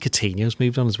honest, probably Coutinho's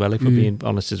moved on as well, if we're being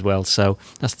honest as well. So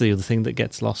that's the other thing that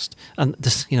gets lost. And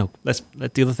this,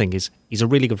 the other thing is he's a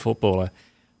really good footballer.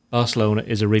 Barcelona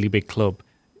is a really big club.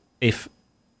 I'm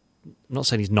not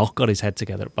saying he's not got his head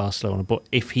together at Barcelona, but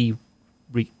if he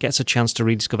gets a chance to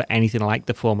rediscover anything like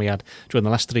the form he had during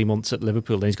the last 3 months at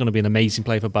Liverpool, then he's going to be an amazing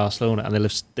player for Barcelona, and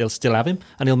they'll still have him,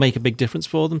 and he'll make a big difference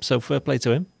for them. So fair play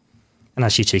to him. And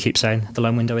as you two keep saying, the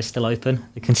loan window is still open.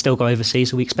 They can still go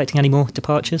overseas. Are we expecting any more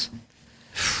departures?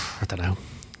 I don't know.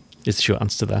 Is the short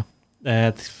answer to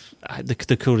that.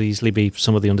 there could easily be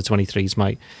some of the under-23s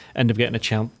might end up getting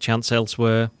a chance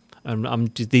elsewhere.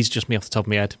 And these are just me off the top of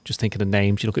my head, just thinking of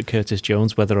names. You look at Curtis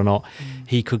Jones, whether or not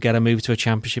he could get a move to a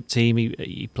championship team.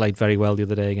 He played very well the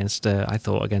other day against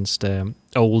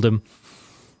Oldham.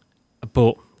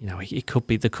 But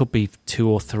there could be 2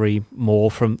 or 3 more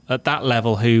from at that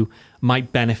level who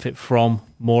might benefit from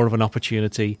more of an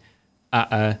opportunity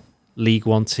at a League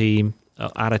One team,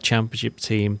 at a championship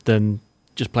team, than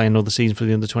just playing another season for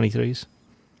the under-23s.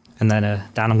 And then,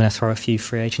 Dan, I'm going to throw a few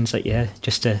free agents at you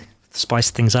just to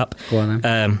spice things up. Go on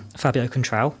then. Fabio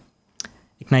Contral,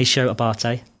 Ignacio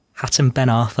Abate, Hatton Ben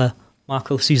Arthur,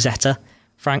 Marco Suzetta,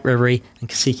 Frank Ribery, and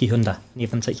Kasiki Hunda. Any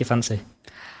of them take your fancy?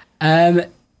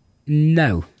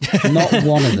 No, not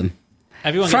one of them.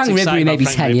 Frank Ribery maybe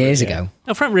 10 years ago.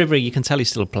 Now, Frank Ribery, you can tell he's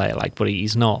still a player, but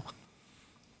he's not.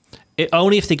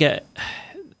 Only if they get...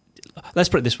 Let's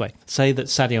put it this way. Say that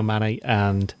Sadio Mane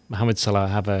and Mohamed Salah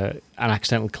have an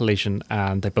accidental collision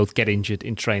and they both get injured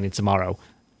in training tomorrow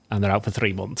and they're out for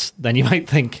 3 months. Then you might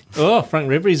think, Frank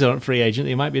Ribery's a free agent.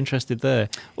 He might be interested there.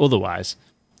 Otherwise,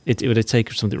 it would have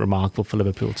taken something remarkable for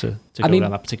Liverpool to go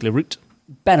down that particular route.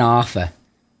 Ben Arthur,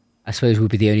 I suppose,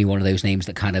 would be the only one of those names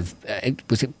that kind of...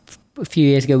 was it a few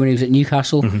years ago when he was at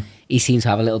Newcastle? Mm-hmm. He seemed to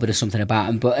have a little bit of something about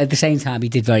him. But at the same time, he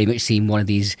did very much seem one of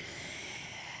these...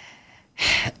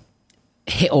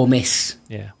 hit or miss.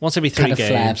 Yeah, once every 3 kind of games.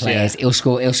 Flair players. Yeah. He'll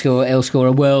score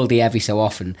a worldie every so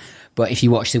often. But if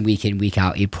you watch them week in, week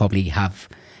out, he'd probably have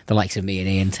the likes of me and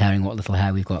Ian tearing what little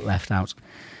hair we've got left out.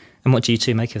 And what do you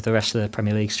two make of the rest of the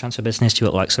Premier League's transfer business? Do you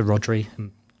look like Sir Rodri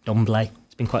and Domblé?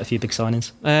 It's been quite a few big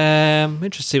signings.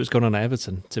 Interested to see what's going on at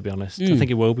Everton, to be honest. I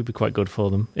think it will be quite good for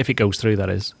them, if it goes through, that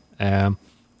is. They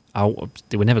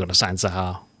were never going to sign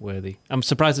Zaha, were they? I'm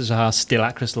surprised that Zaha's still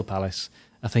at Crystal Palace.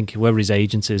 I think whoever his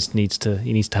agent is needs to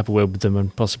have a word with them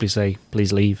and possibly say,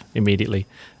 please leave immediately,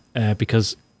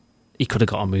 because he could have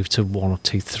got a move to 1 or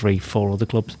 2, 3, 4 other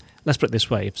clubs. Let's put it this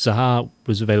way: if Zaha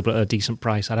was available at a decent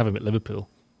price, I'd have him at Liverpool.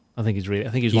 I think he's one of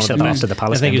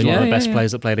the best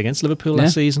players that played against Liverpool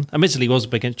last season. Admittedly, he was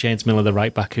up against James Miller, the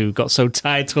right back, who got so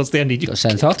tired towards the end he got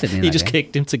sent off. Didn't he? He just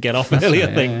kicked him to get off early,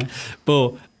 I think.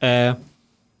 But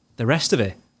the rest of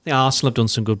it, I think Arsenal have done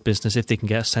some good business if they can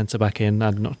get a centre back in.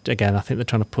 I think they're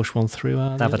trying to push one through.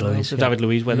 David Luiz. David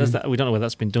Luiz. We don't know whether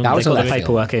that's been done. That was all the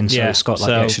paperwork in, so it's got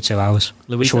the extra 2 hours.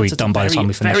 Luiz, sure we've done by the time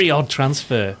we finish. Very odd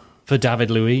transfer for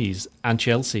David Luiz and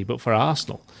Chelsea, but for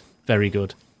Arsenal, very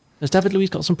good. Has David Luiz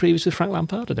got some previous with Frank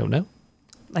Lampard? I don't know.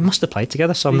 They must have played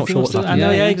together, so I'm not sure what happened. I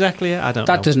know, exactly. I don't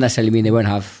know. That doesn't necessarily mean they won't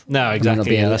have. No,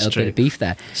 exactly. A little bit of beef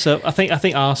there. So I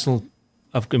think Arsenal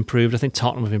have improved. I think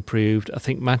Tottenham have improved. I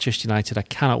think Manchester United,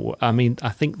 I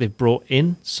think they've brought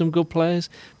in some good players,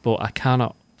 but I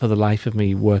cannot for the life of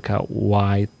me work out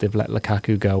why they've let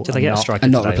Lukaku go. Did they get a striker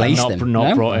and not replaced him?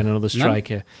 Not brought in another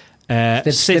striker. No.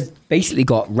 They've basically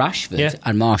got Rashford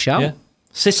and Martial. Yeah.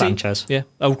 City, Sanchez. Yeah.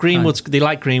 Greenwood. They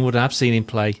like Greenwood. I've seen him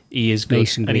play. He is good,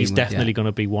 and he's definitely going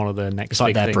to be one of the next. It's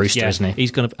like big their Brewster, isn't he?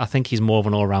 He's going to. I think he's more of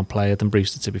an all-round player than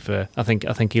Brewster. To be fair, I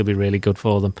think he'll be really good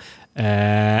for them.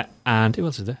 And who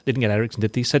else is there? They didn't get Eriksen,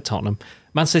 did they? Said Tottenham,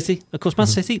 Man City. Of course, Man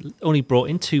City only brought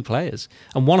in 2 players,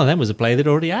 and one of them was a player they'd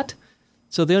already had.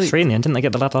 So they only 3 in the end, didn't they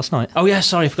get the lad last night? Oh yeah,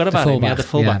 sorry, I forgot about him. Yeah, the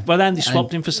fullback. Yeah. Well, then they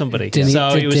swapped him for somebody.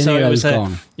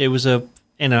 It was a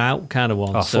in and out kind of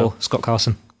one. Oh, so Scott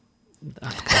Carson.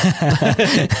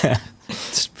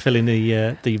 Filling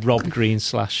the Rob Green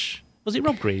 / was it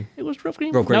Rob Green? It was Rob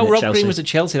Green. Rob Green was at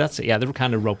Chelsea. That's it. Yeah, the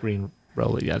kind of Rob Green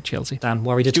role that you had at Chelsea. Dan,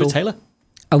 worried at all? Stuart Taylor.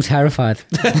 I was terrified.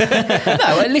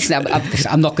 No, listen,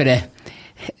 I'm not going to.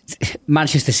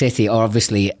 Manchester City are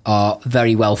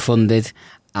very well funded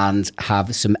and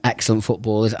have some excellent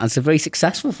footballers and some very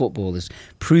successful footballers,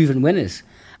 proven winners.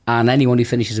 And anyone who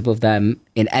finishes above them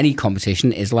in any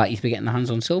competition is likely to be getting their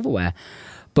hands on silverware.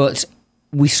 But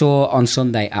we saw on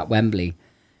Sunday at Wembley,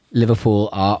 Liverpool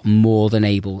are more than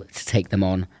able to take them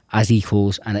on as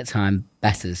equals and at times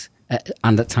betters,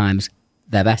 and at times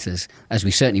they're betters, as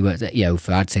we certainly were,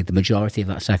 for I'd say the majority of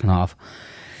that second half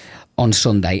on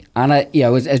Sunday. And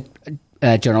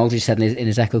as John Aldridge said in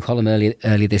his Echo column earlier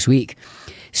this week,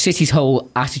 City's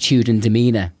whole attitude and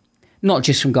demeanour, not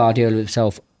just from Guardiola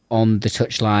himself on the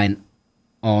touchline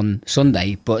on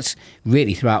Sunday, but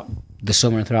really throughout the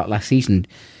summer and throughout last season,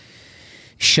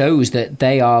 shows that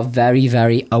they are very,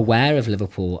 very aware of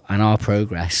Liverpool and our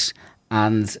progress,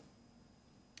 and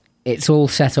it's all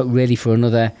set up really for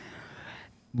another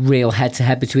real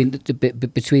head-to-head between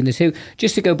the two.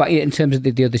 Just to go back in terms of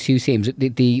the other two teams,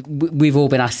 we've all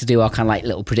been asked to do our kind of like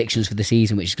little predictions for the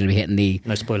season, which is going to be hitting the...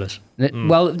 No spoilers.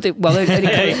 Manchester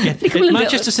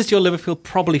City or Liverpool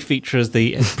probably feature as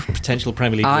the potential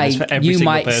Premier League winners for every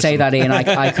single person. You might say that, Ian.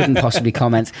 I couldn't possibly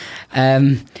comment.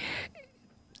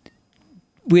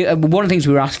 One of the things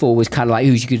we were asked for was kind of like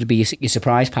who's going to be your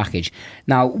surprise package.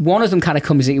 Now, one of them kind of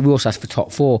comes in. We also asked for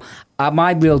top four.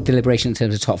 My real deliberation in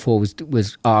terms of top four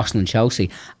was Arsenal and Chelsea,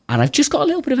 and I've just got a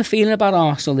little bit of a feeling about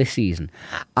Arsenal this season.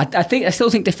 I still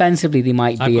think defensively they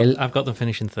might be. I've got them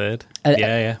finishing third.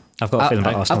 Yeah. I've got a feeling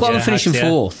about Arsenal. I've got them finishing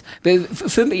fourth. But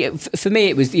for me,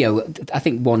 it was I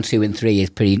think 1, 2, and 3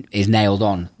 is nailed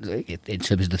on in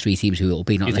terms of the three teams who will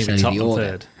be, not necessarily the order.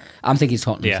 Third? I'm thinking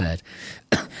Tottenham third.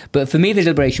 But for me, the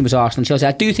deliberation was Arsenal and Chelsea.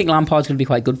 I do think Lampard's going to be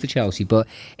quite good for Chelsea, but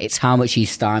it's how much he's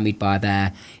stymied by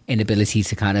their inability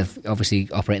to kind of obviously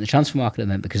operate in the transfer market at the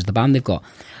moment because of the ban they've got.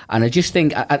 And I just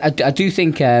think, I do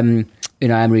think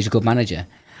Emery's a good manager.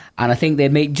 And I think they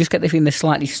may just get the feeling they're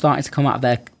slightly starting to come out of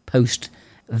their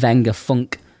post-Wenger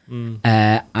funk.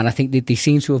 And I think they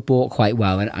seem to have bought quite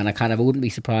well. And I wouldn't be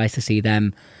surprised to see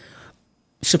them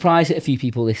surprise a few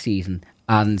people this season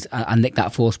and nick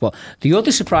that fourth spot. The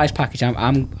other surprise package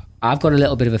I've got a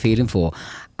little bit of a feeling for,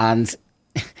 and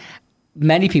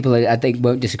many people I think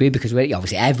won't disagree because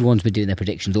obviously everyone's been doing their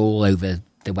predictions all over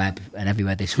the web and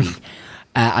everywhere this week,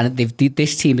 and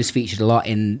this team has featured a lot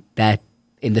in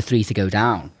the three to go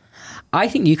down. I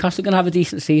think Newcastle are going to have a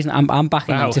decent season. I'm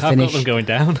backing them to finish. I've got them going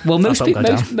down. Well, most people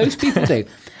do.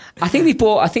 I think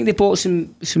they bought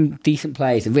some decent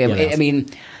players. I mean,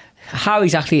 how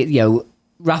exactly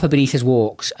Rafa Benitez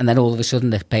walks, and then all of a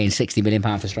sudden they're paying £60 million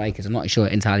for strikers. I'm not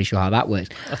entirely sure how that works.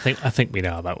 I think we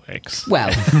know how that works. Well,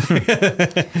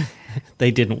 they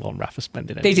didn't want Rafa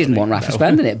spending it. They didn't want Rafa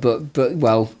spending it, but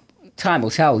time will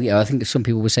tell. I think that some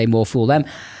people would say more fool them.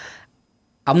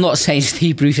 I'm not saying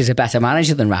Steve Bruce is a better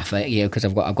manager than Rafa, because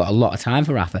I've got a lot of time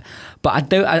for Rafa.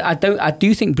 But I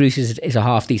do think Bruce is a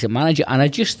half decent manager, and I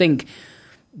just think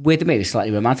with maybe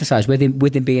slightly romanticised with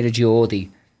him being a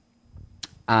Geordie,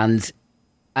 and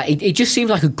it just seems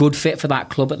like a good fit for that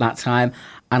club at that time.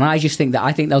 And I just think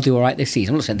they'll do all right this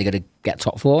season. I'm not saying they're going to get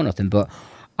top four or nothing, but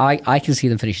I can see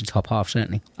them finishing top half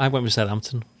certainly. I went with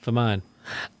Southampton for mine.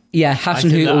 Yeah,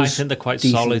 Hasenhüttl. I think they're quite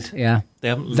decent, solid. Yeah, they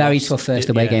haven't very lost, tough first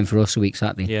away game for us a week,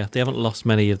 sadly. Yeah, they haven't lost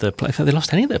many of their players. In fact, they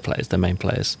lost any of their players, their main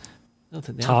players.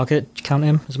 Target, do you count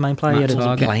him as a main player? He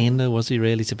wasn't playing though, was he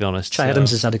really? To be honest, Trey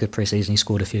Adams has had a good pre-season. He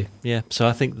scored a few. Yeah, so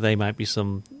I think they might be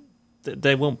some.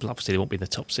 They won't be in the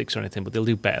top 6 or anything, but they'll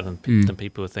do better than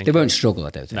people would think. They won't struggle,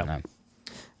 I don't think. No.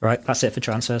 Right, that's it for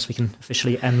transfers. We can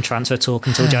officially end transfer talk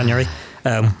until January.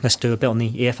 Let's do a bit on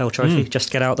the EFL trophy, just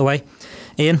to get out of the way.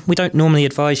 Ian, we don't normally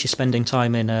advise you spending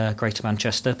time in Greater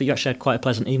Manchester, but you actually had quite a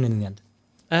pleasant evening in the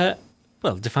end.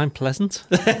 Well, define pleasant.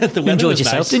 You enjoyed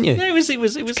yourself, didn't you? Yeah, it was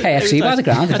KFC by the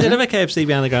ground. I did have a KFC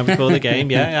behind the ground before the game.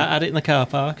 Yeah, I had it in the car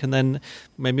park and then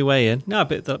made my way in. No,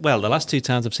 but the last 2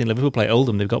 times I've seen Liverpool play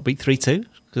Oldham, they've got beat 3-2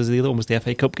 because the other one was the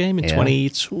FA Cup game in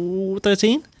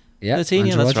 2013. Yeah, 13,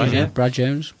 yeah, that's right. Yeah, Brad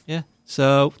Jones. Yeah.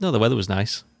 So no, the weather was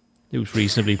nice. It was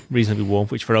reasonably warm,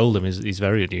 which for Oldham is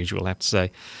very unusual, I have to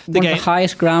say. One of the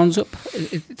highest grounds up,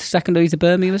 secondary to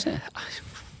Birmingham, was it?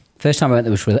 First time I went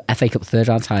there was for the FA Cup third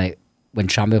round tie when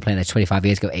Tranmere were playing there 25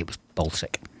 years ago. It was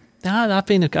Baltic. I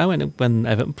went when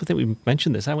Everton. I think we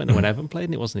mentioned this. I went there when Everton played,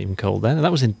 and it wasn't even cold then. And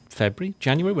that was in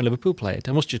January when Liverpool played.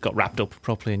 I must have just got wrapped up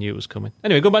properly and knew it was coming.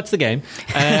 Anyway, going back to the game,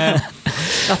 I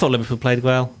thought Liverpool played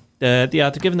well.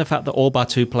 Given the fact that all but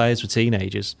 2 players were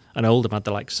teenagers, and Oldham had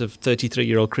the likes of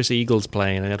 33-year-old Chris Eagles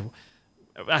playing, and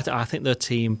I think their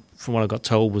team, from what I got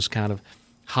told, was kind of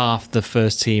half the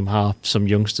first team, half some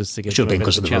youngsters to give. Should have been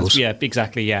because of the rules. Yeah,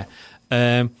 exactly. Yeah.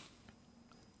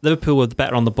 Liverpool were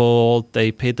better on the ball.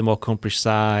 They played the more accomplished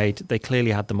side. They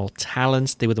clearly had the more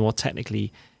talent. They were the more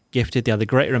technically gifted. They had the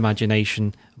greater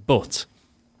imagination. But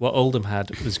what Oldham had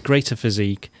was greater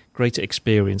physique, greater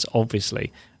experience,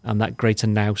 obviously, and that greater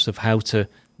nous of how to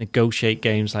negotiate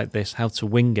games like this, how to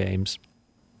win games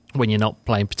when you're not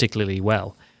playing particularly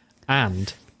well.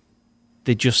 And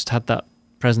they just had that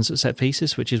presence at set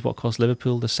pieces, which is what cost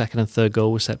Liverpool. The second and third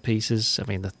goal were set pieces. I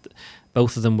mean,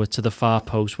 both of them were to the far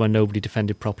post where nobody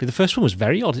defended properly. The first one was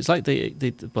very odd. It's like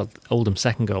Oldham's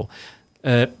second goal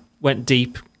went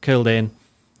deep, curled in.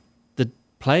 The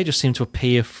player just seemed to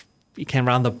appear. He came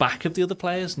around the back of the other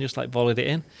players and just volleyed it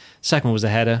in. Second one was a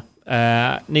header.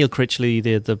 Neil Critchley,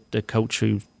 the coach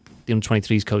the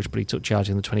under-23s coach, but he took charge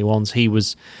in the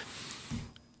 21s.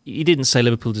 He didn't say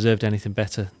Liverpool deserved anything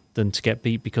better than to get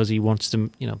beat because he wanted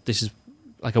to. This is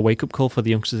like a wake-up call for the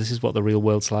youngsters. This is what the real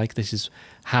world's like. This is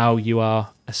how you are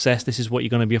assessed. This is what you're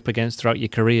going to be up against throughout your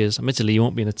careers. Admittedly, you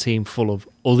won't be in a team full of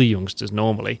other youngsters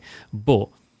normally, but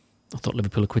I thought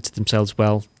Liverpool acquitted themselves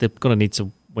well. They're going to need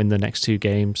to win the next 2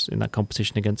 games in that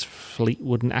competition against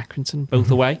Fleetwood and Accrington, both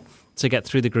away, to get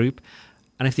through the group.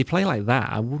 And if they play like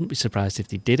that, I wouldn't be surprised if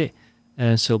they did it.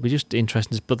 So it'll be just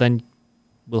interesting. But then,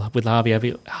 will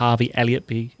Harvey Elliott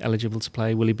be eligible to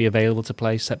play? Will he be available to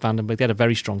play? Sepp van den Berg. They had a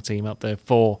very strong team out there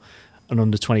for an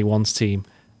under-21s team.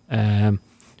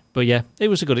 But yeah, it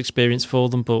was a good experience for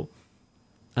them. But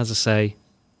as I say,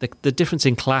 the difference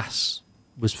in class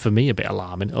was for me a bit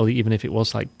alarming, or even if it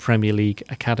was like Premier League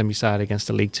academy side against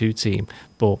a League 2 team.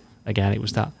 But again, it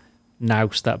was that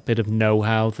nous, that bit of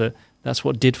know-how that's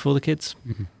what did for the kids.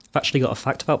 Mm-hmm. I've actually got a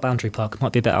fact about Boundary Park. It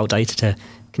might be a bit outdated here.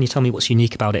 Can you tell me what's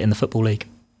unique about it in the Football League?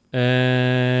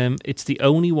 It's the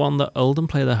only one that Oldham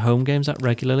play their home games at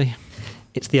regularly.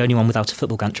 It's the only one without a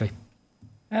football gantry.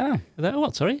 Oh. Without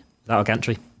what, sorry? Without a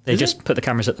gantry. They just put the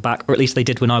cameras at the back, or at least they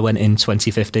did when I went in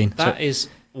 2015. That is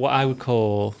what I would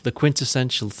call the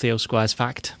quintessential Theo Squires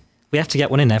fact. We have to get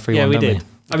one in every Yeah, one, we don't did.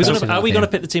 Are we going to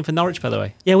pick the team for Norwich, by the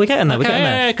way? Yeah, we're getting there. We're getting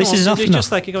there. This is enough.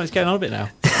 Just like it's getting on a bit now.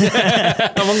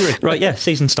 I'm hungry. Right, yeah.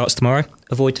 Season starts tomorrow.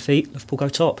 Avoid defeat. Liverpool go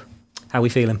top. How are we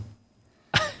feeling?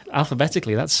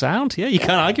 Alphabetically, that's sound. Yeah, you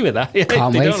can't argue with that. Yeah,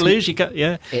 Can't if they wait. don't lose, you can't.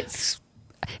 Yeah, It's,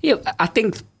 I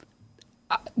think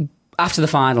after the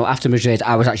final, after Madrid,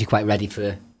 I was actually quite ready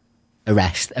for a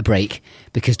rest, a break,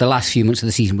 because the last few months of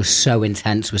the season were so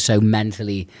intense, were so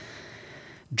mentally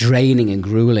draining and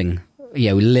grueling.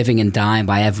 Living and dying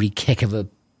by every kick of a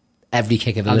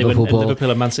Liverpool ball. Liverpool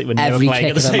and Man City were never Every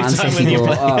playing kick at the of a same Man time when City you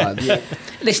ball. play.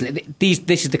 Listen,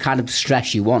 this is the kind of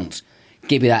stress you want.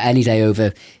 Give me that any day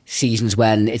over seasons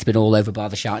when it's been all over by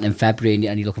the shouting in February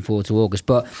and you're looking forward to August.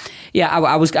 But yeah,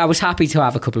 I was happy to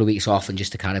have a couple of weeks off and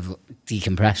just to kind of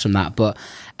decompress from that. But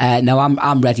no,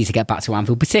 I'm ready to get back to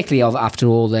Anfield, particularly after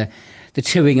all the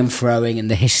toing and froing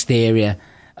and the hysteria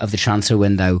of the transfer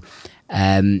window.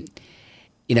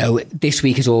 This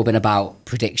week has all been about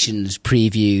predictions,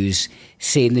 previews,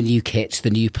 seeing the new kits, the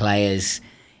new players,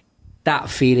 that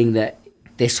feeling that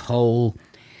this whole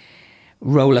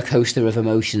roller coaster of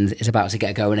emotions is about to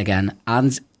get going again.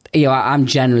 And, I'm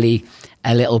generally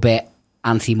a little bit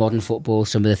anti-modern football,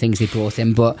 some of the things they brought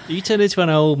in, but... You turned into an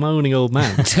old moaning old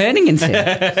man. Turning into...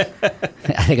 I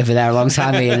think I've been there a long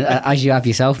time, Ian, as you have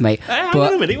yourself, mate. Hang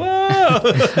on a minute,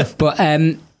 whoa! But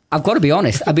I've got to be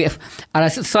honest.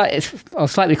 I'll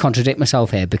slightly contradict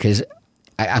myself here because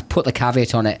I've put the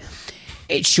caveat on it.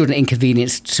 It shouldn't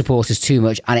inconvenience supporters too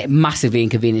much, and it massively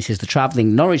inconveniences the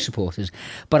travelling Norwich supporters.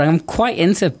 But I'm quite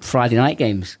into Friday night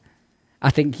games. I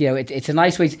think it's a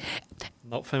nice way.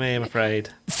 Not for me, I'm afraid.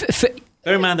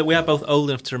 Bear in mind that we are both old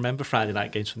enough to remember Friday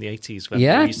night games from the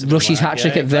 80s. Rushie's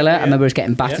hat-trick at Villa. I remember us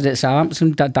getting battered at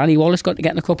Southampton. Danny Wallace got to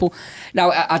get in a couple.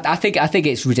 Now, I think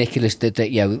it's ridiculous that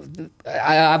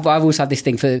I've always had this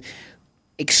thing for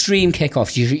extreme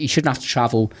kickoffs. You shouldn't have to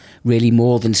travel really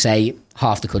more than, say,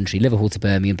 half the country, Liverpool to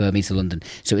Birmingham, Birmingham to London.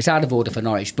 So it's out of order for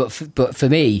Norwich. But for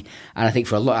me, and I think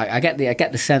for a lot, I get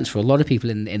the sense for a lot of people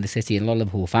in the city and a lot of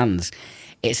Liverpool fans,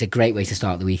 it's a great way to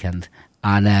start the weekend.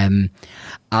 And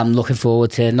I'm looking forward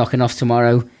to knocking off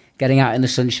tomorrow, getting out in the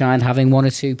sunshine, having one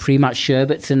or two pre-match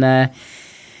sherbets and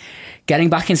getting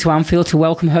back into Anfield to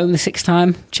welcome home the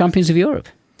 6-time champions of Europe.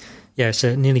 Yeah, it's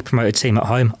a newly promoted team at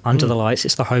home, under the lights.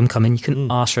 It's the homecoming. You couldn't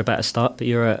ask for a better start, but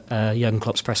you're at Jurgen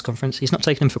Klopp's press conference. He's not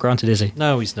taking him for granted, is he?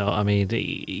 No, he's not. I mean,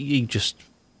 he just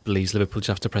believes Liverpool just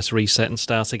have to press reset and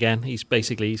start again. He's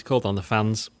called on the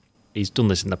fans. He's done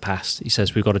this in the past. He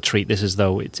says we've got to treat this as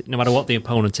though no matter what the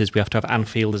opponent is, we have to have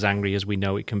Anfield as angry as we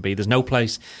know it can be. There's no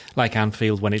place like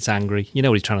Anfield when it's angry. You know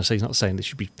what he's trying to say. He's not saying they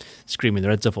should be screaming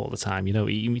their heads off all the time.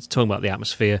 He's talking about the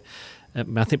atmosphere.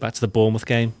 I think back to the Bournemouth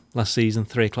game last season,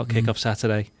 3:00 kickoff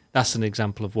Saturday. That's an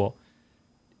example of what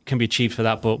can be achieved for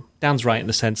that. But Dan's right in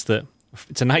the sense that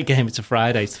it's a night game, it's a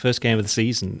Friday, it's the first game of the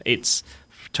season. It's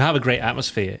to have a great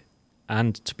atmosphere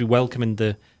and to be welcoming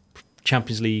the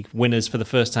Champions League winners for the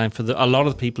first time. A lot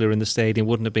of the people who are in the stadium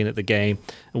wouldn't have been at the game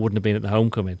and wouldn't have been at the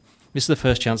homecoming. This is the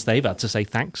first chance they've had to say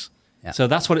thanks. Yeah. So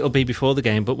that's what it'll be before the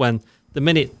game. But when the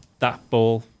minute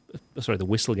the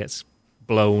whistle gets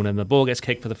blown and the ball gets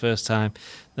kicked for the first time,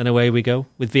 then away we go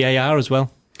with VAR as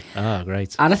well. Oh,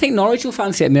 great. And I think Norwich will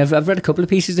fancy it. I mean, I've read a couple of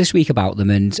pieces this week about them,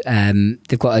 and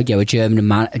they've got a German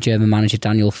manager,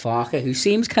 Daniel Farke, who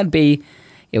seems can be,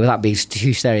 without being too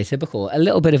stereotypical, a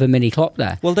little bit of a mini Klopp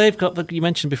there. Well, they've got, you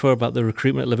mentioned before about the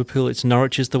recruitment at Liverpool. It's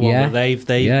Norwich is the one that they've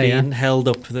been held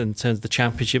up in terms of the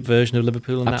championship version of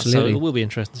Liverpool and Absolutely. That, so it will be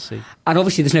interesting to see. And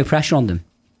obviously there's no pressure on them.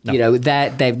 No. You know,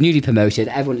 they're newly promoted.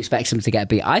 Everyone expects them to get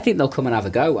beat. I think they'll come and have a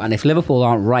go. And if Liverpool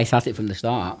aren't right at it from the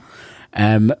start,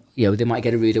 you know, they might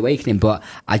get a rude awakening. But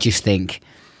I just think,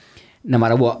 no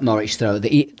matter what Norwich throw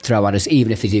at us,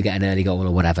 even if they do get an early goal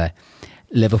or whatever,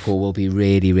 Liverpool will be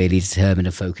really, really determined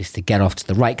and focused to get off to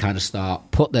the right kind of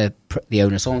start, put the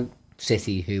onus on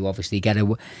City, who obviously get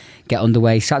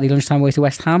underway Saturday lunchtime away to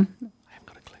West Ham.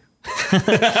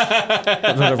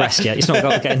 Not a rest yet. He's not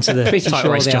got to get into the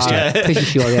title race just yet. Pretty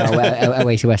sure they are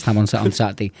away to West Ham on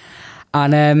Saturday.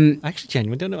 And I actually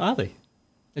genuinely don't know, are they?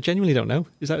 I genuinely don't know.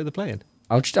 Is that who they're playing?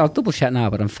 I'll double check now,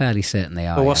 but I'm fairly certain they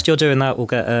are. Well, whilst you're doing that, we'll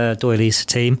get Doyley's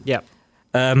team. Yeah.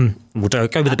 We'll go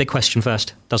with the big question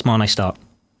first. Does Mane start?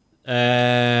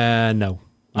 No.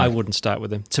 I wouldn't start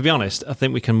with him. To be honest, I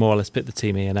think we can more or less split the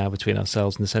team here now between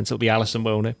ourselves in the sense it'll be Alisson,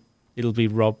 won't it? It'll be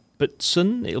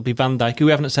Robertson, it'll be Van Dijk. Who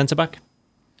we having at centre-back?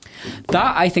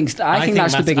 I think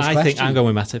that's the biggest question. I think I'm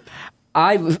going with Matip.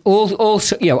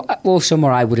 All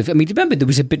summer I would have. I mean, remember there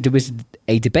was a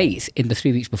debate in the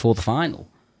 3 weeks before the final,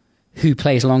 who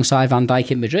plays alongside Van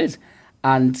Dijk in Madrid,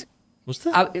 and was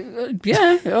there?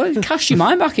 Cast your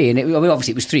mind back in.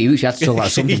 Obviously, it was 3 weeks. You had to talk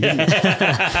about something. We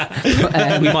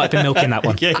might have been milking that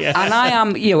one. Yeah. And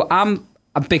I'm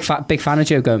a big fan of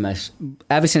Joe Gomez.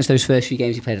 Ever since those first few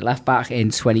games he played at left back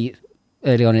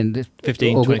early on in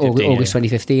August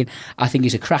 2015. I think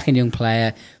he's a cracking young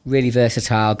player, really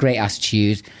versatile, great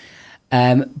attitude.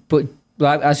 But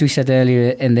as we said earlier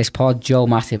in this pod, Joel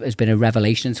Matip has been a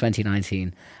revelation in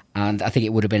 2019. And I think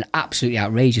it would have been absolutely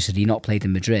outrageous had he not played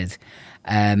in Madrid.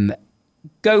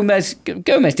 Gomez did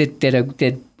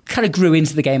kind of grew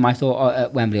into the game, I thought,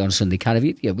 at Wembley on Sunday. Kind of,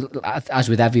 as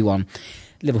with everyone,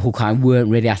 Liverpool kind of weren't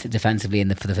really at it defensively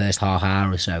for the first half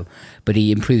hour or so, but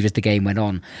he improved as the game went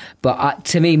on. But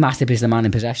to me, Matip is the man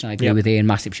in possession. I agree with Ian.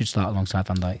 Matip should start alongside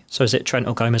Van Dijk. So is it Trent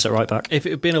or Gomez at right back? If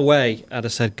it had been away, I'd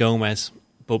have said Gomez.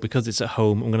 But because it's at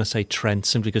home, I'm going to say Trent,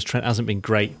 simply because Trent hasn't been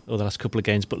great over the last couple of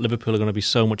games. But Liverpool are going to be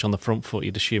so much on the front foot,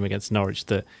 you'd assume, against Norwich,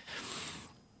 that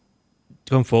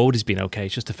going forward he's been okay.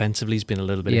 It's just defensively he's been a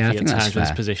little bit iffy at times with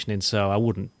his positioning, so I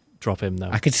wouldn't drop him, though.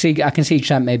 I can see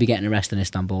Trent maybe getting a rest in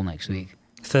Istanbul next week.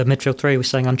 Third midfield three, we're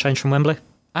saying unchanged from Wembley?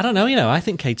 I don't know, I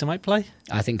think Keita might play.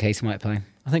 I think Keita might play.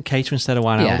 I think Keita instead of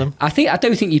Wijnaldum. I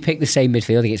don't think you pick the same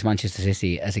midfield against Manchester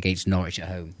City as against Norwich at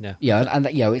home. Yeah. And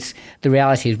it's the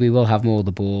reality is we will have more of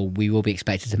the ball. We will be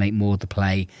expected to make more of the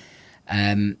play.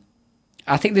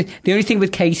 I think the only thing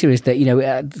with Keita is that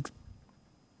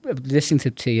listening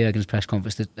to Jurgen's press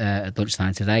conference at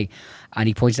lunchtime today, and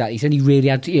he pointed out he's only really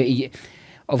had.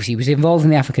 Obviously, he was involved in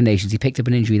the African nations. He picked up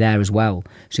an injury there as well,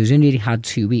 so he's only really had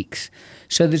 2 weeks.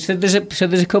 So there's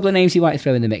a couple of names he might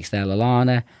throw in the mix there: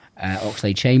 Lallana,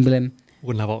 Oxlade-Chamberlain.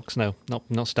 Wouldn't have Ox, no,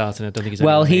 not starting. I don't think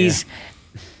he's.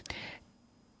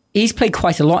 He's played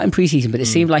quite a lot in pre-season, but it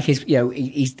seemed like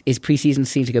his pre-season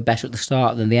seemed to go better at the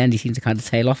start than the end. He seemed to kind of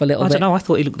tail off a little bit. I don't know. I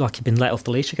thought he looked like he'd been let off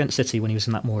the leash against City when he was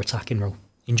in that more attacking role.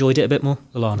 Enjoyed it a bit more,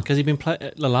 Lallana, because he'd been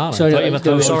Lallana. Sorry, we were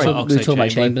talking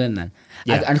about Chamberlain then.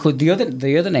 Yeah. And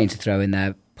the other name to throw in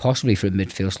there, possibly for a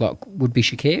midfield slot, would be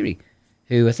Shaqiri,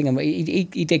 who I think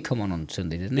he did come on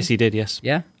Sunday, didn't he? Yes, he did. Yes.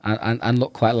 Yeah, and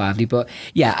looked quite lively. But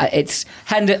yeah, it's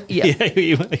Hender. Yeah. How do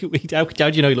you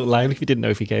know he looked lively if you didn't know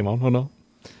if he came on or not?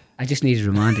 I just needed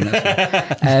reminding.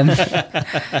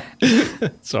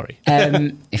 Sorry,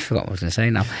 I forgot what I was going to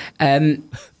say now.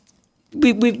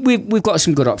 We've got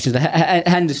some good options.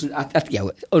 Henderson,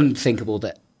 unthinkable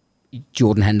that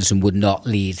Jordan Henderson would not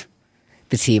lead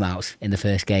the team out in the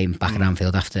first game back at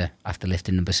Anfield after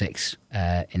lifting number 6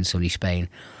 in sunny Spain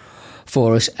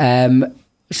for us. So then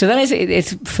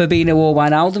it's Fabinho or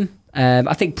Wijnaldum.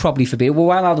 I think probably Fabinho. Well,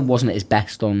 Wijnaldum wasn't at his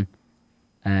best on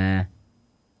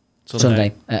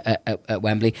Sunday at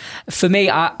Wembley. For me,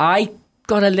 I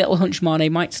got a little hunch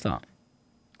Mane might start.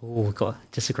 Oh, we've got to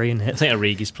disagree in here. I think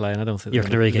Origi's playing. I don't think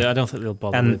they'll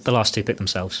bother. And with. The last two picked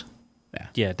themselves.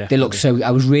 Yeah, definitely. They look so.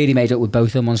 I was really made up with both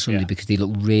of them on Sunday because they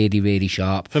look really, really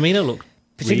sharp. Firmino looked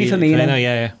particularly Firmino.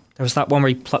 Yeah. There was that one where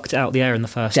he plucked it out of the air in the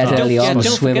first dead half. early on,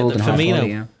 was swiveled and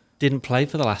Firmino didn't play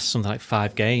for the last something like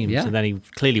 5 games, and then he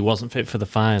clearly wasn't fit for the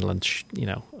final. And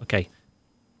okay.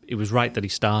 It was right that he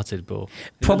started, but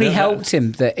probably helped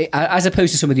him that as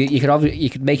opposed to some of the you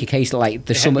could make a case like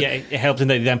the summer. Yeah, it helped him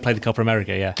that he then played the Copa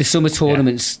America. Yeah, the summer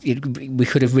tournaments we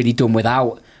could have really done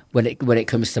without when it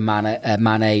comes to Mane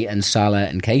and Salah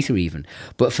and Keita even.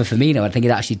 But for Firmino, I think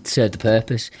it actually served the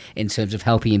purpose in terms of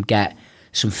helping him get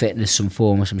some fitness, some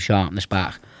form, or some sharpness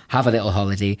back. Have a little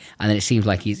holiday, and then it seems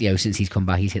like he's since he's come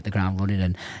back, he's hit the ground running.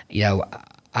 And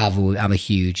I'm a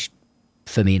huge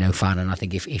Firmino fan, and I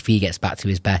think if he gets back to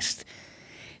his best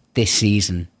this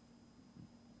season,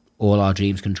 all our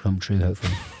dreams can come true,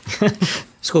 hopefully.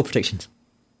 Score predictions.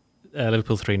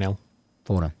 Liverpool 3-0.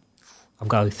 4-0. I'll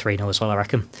go 3-0 as well, I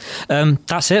reckon.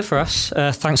 That's it for us.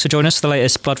 Thanks for joining us for the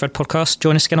latest Blood Red podcast.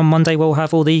 Join us again on Monday. We'll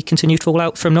have all the continued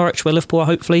fallout from Norwich, where Liverpool are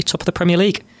hopefully top of the Premier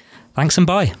League. Thanks and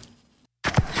bye.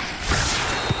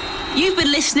 You've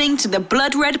been listening to the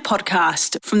Blood Red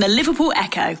podcast from the Liverpool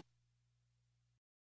Echo.